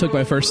 I just took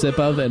my first sip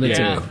of, and it's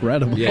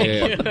incredible.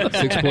 Yeah.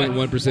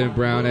 6.1%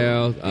 brown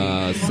ale,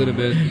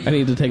 cinnamon. I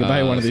need to take a bite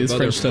of one of these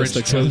French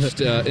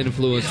toast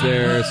influence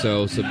there,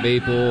 so some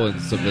maple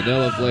and some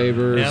vanilla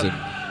flavors. Yep.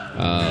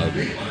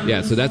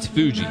 And so that's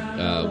Fuji,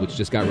 which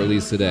just got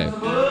released today.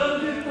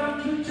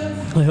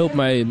 I hope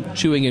my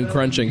chewing and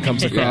crunching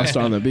comes across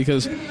on it,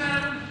 because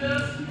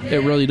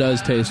it really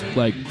does taste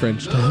like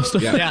French toast.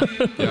 Yeah.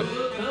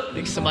 I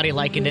think somebody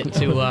likened it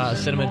to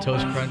Cinnamon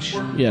Toast Crunch.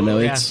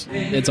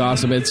 It's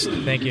awesome. It's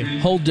thank you.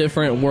 Whole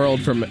different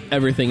world from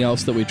everything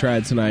else that we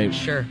tried tonight.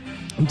 Sure.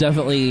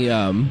 Definitely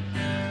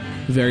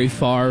very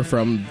far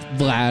from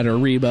Vlad or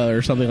Reba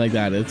or something like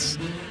that. It's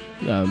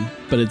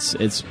but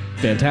it's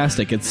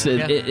fantastic. It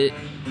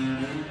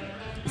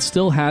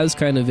still has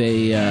kind of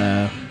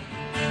a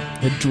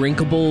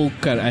drinkable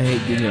kind of, I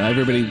hate,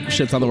 everybody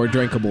shits on the word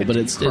drinkable, but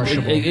it goes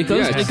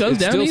down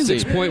still easy.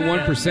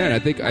 6.1%. I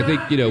think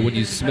when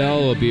you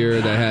smell a beer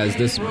that has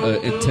this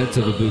intense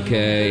of a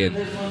bouquet and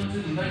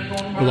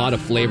a lot of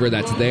flavor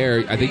that's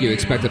there, I think you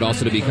expect it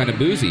also to be kind of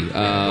boozy,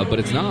 but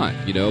it's not.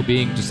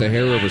 Being just a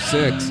hair over 6,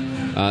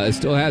 it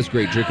still has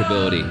great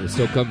drinkability. It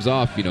still comes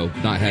off,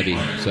 not heavy.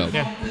 So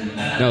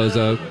no, it was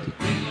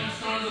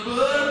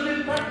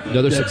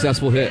another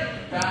successful hit.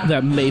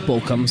 That maple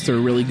comes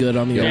through really good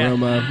on the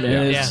aroma.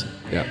 It's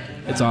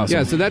awesome.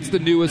 Yeah, so that's the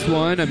newest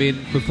one. I mean,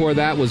 before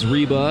that was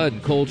Reba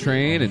and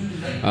Coltrane, and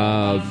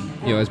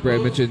as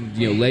Brad mentioned,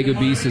 Lego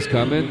Beast is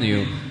coming.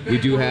 We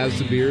do have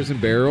some beers and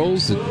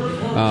barrels, and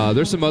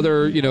there's some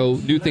other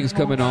new things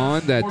coming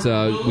on that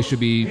we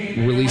should be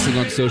releasing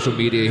on social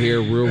media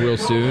here real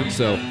soon.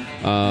 So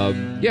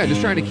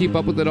just trying to keep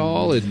up with it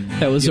all. And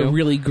that was a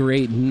really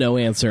great no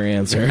answer. Be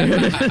on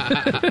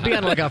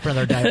the lookout for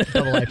another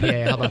double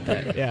IPA. How about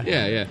that?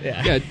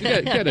 Yeah.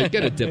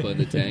 Get a dip in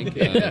the tank.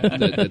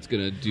 That's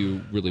going to do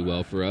really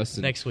well for us.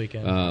 And, next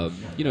weekend.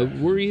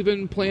 We're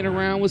even playing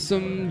around with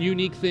some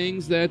unique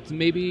things that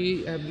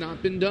maybe have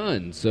not been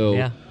done.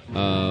 So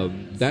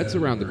that's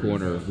around the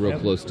corner real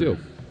close too.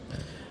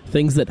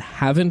 Things that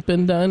haven't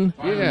been done?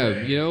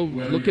 Yeah,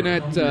 looking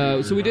at...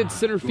 so we did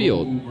Center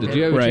Field. Did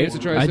you have a chance to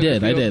try Center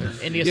Field? I did.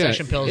 India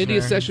Session Pilsner.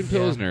 India Session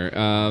Pilsner.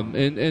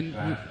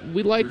 And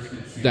we like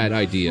that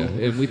idea,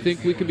 and we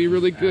think we can be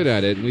really good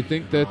at it, and we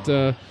think that,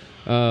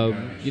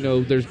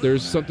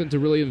 there's something to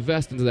really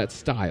invest into that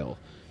style.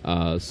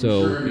 We're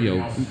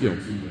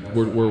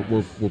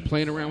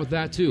playing around with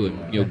that too,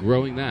 and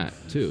growing that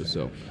too.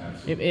 So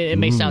it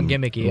may sound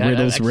gimmicky.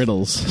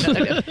 Riddles.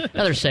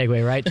 Another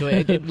segue, right? To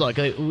it. Look,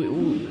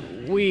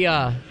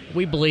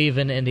 we believe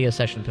in India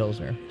Session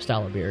Pilsner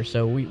style of beer,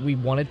 so we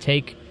want to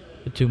take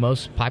the 2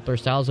 most popular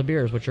styles of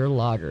beers, which are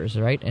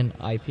lagers, right, and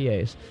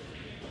IPAs.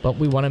 But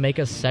we want to make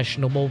a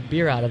sessionable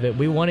beer out of it.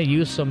 We want to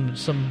use some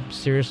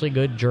seriously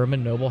good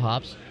German noble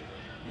hops.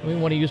 We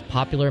want to use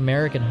popular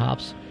American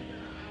hops.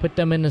 Put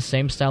them in the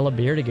same style of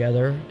beer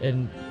together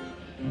and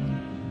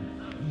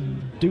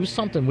do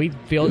something we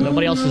feel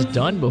nobody else has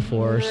done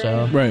before.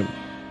 So right,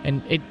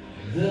 and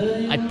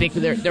I think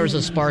there was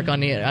a spark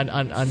on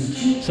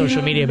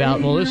social media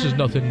about, well, this is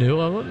nothing new.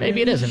 Well,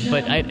 maybe it isn't,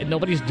 but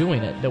nobody's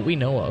doing it that we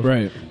know of.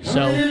 Right.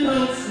 So,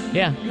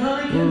 yeah,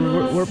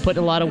 we're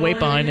putting a lot of weight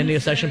behind India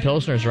Session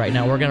Pilsners right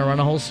now. We're going to run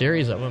a whole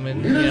series of them,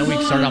 and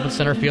we started off at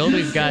center field.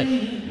 We've got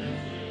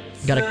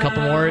a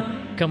couple more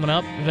coming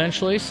up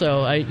eventually.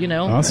 So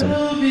awesome.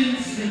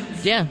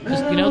 Yeah,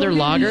 just, they're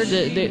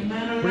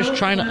lagered. We're just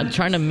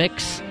trying to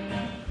mix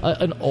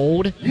an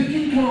old,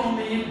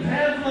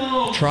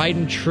 tried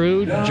and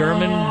true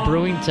German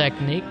brewing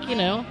technique,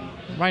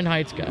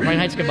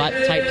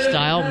 Reinheitsgebot type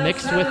style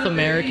mixed with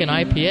American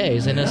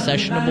IPAs in a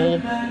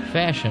sessionable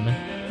fashion.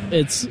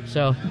 It's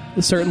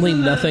certainly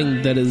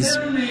nothing that is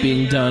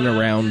being done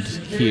around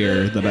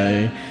here that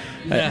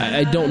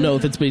I don't know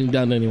if it's being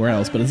done anywhere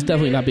else, but it's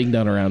definitely not being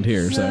done around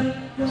here.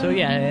 So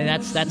yeah, and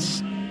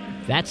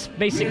that's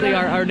basically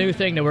our new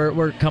thing that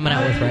we're coming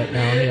out with right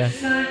now.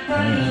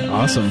 Yeah.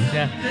 Awesome.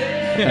 Yeah.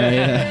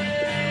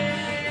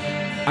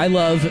 I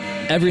love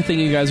everything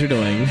you guys are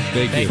doing.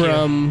 Thank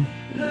you.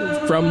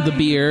 From the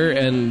beer,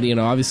 and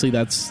obviously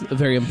that's a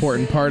very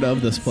important part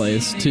of this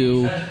place,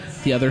 to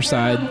the other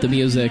side, the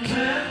music.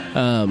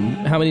 How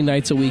many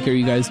nights a week are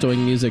you guys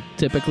doing music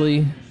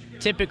typically?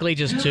 Typically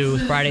just 2,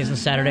 Fridays and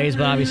Saturdays,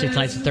 but obviously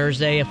tonight's a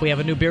Thursday. If we have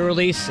a new beer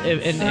release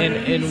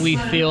and we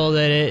feel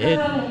that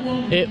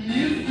it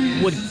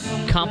would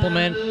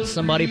complement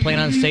somebody playing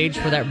on stage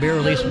for that beer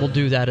release, we'll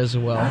do that as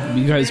well.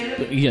 You guys,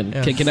 again,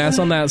 kicking ass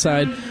on that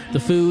side. The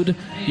food,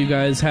 you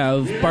guys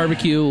have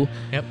barbecue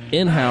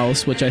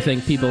in-house, which I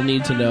think people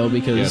need to know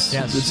because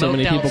so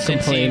many people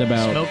complain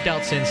about. Smoked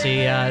Out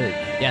Cincy,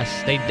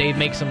 yes, they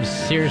make some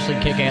seriously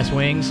kick-ass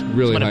wings.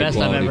 Really some of the high best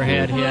I've quality ever food.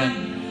 had,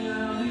 yeah.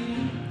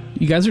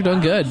 You guys are doing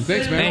good.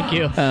 Thanks, man. Thank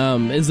you.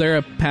 Is there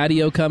a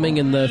patio coming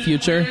in the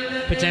future?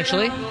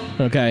 Potentially.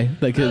 Okay,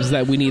 because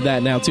we need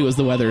that now too. As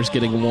the weather's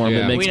getting warm,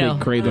 it makes me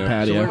crave a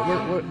patio.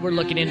 So we're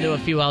looking into a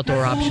few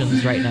outdoor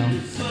options right now.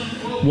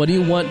 What do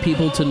you want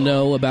people to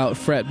know about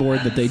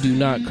Fretboard that they do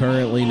not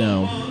currently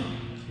know?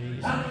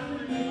 I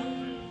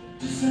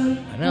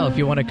don't know. If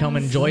you want to come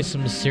enjoy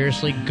some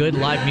seriously good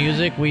live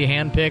music, we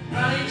handpick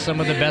some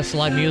of the best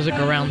live music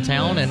around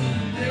town, and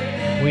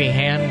we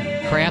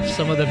handcraft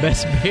some of the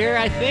best beer,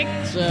 I think.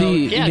 So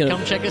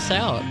come check us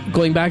out.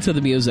 Going back to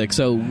the music,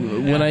 so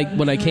when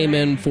I came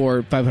in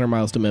for 500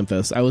 Miles to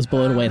Memphis, I was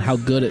blown away at how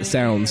good it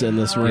sounds in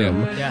this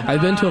room. Yeah.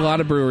 I've been to a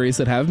lot of breweries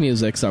that have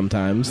music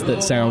sometimes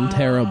that sound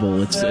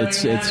terrible.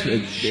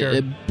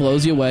 It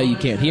blows you away. You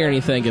can't hear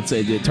anything.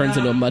 It turns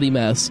into a muddy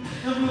mess.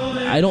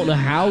 I don't know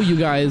how you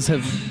guys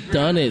have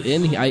done it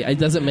in here. It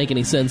doesn't make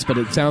any sense, but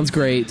it sounds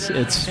great.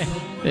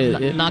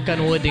 Knock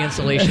on wood, the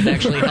insulation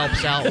actually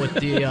helps out with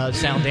the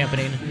sound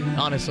dampening,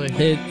 honestly.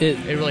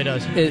 It really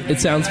does.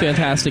 It sounds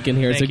fantastic in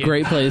here. Thank it's a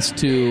great place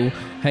to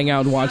hang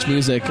out and watch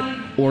music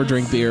or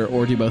drink beer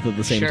or do both at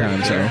the same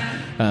time. Sure.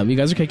 So you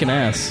guys are kicking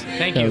ass.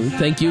 Thank you.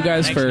 Thank you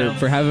guys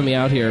for having me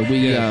out here.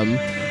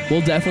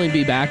 We'll definitely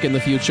be back in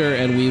the future,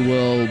 and we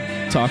will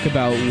talk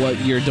about what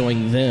you're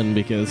doing then,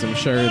 because I'm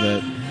sure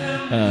that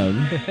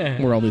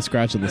we're only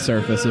scratching the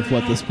surface of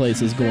what this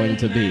place is going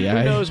to be.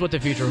 Who knows what the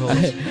future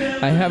holds?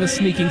 I have a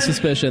sneaking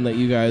suspicion that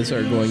you guys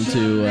are going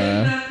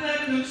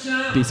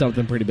to be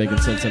something pretty big in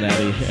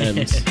Cincinnati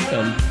and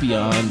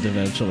beyond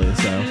eventually.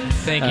 So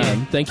thank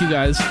you. Thank you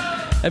guys.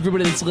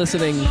 Everybody that's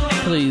listening,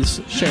 please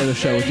share the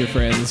show with your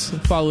friends.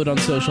 Follow it on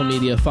social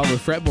media. Follow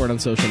Fretboard on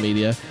social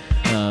media.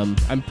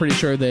 I'm pretty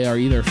sure they are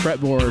either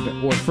Fretboard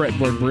or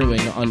Fretboard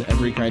Brewing on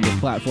every kind of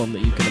platform that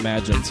you can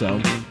imagine.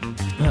 So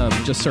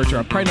just search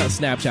around. Probably not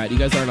Snapchat. You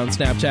guys aren't on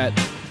Snapchat.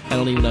 I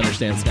don't even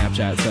understand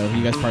Snapchat, so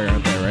you guys probably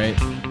aren't there, right?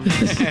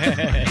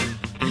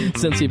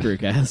 Cincy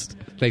Brewcast.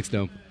 Thanks,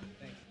 Dome.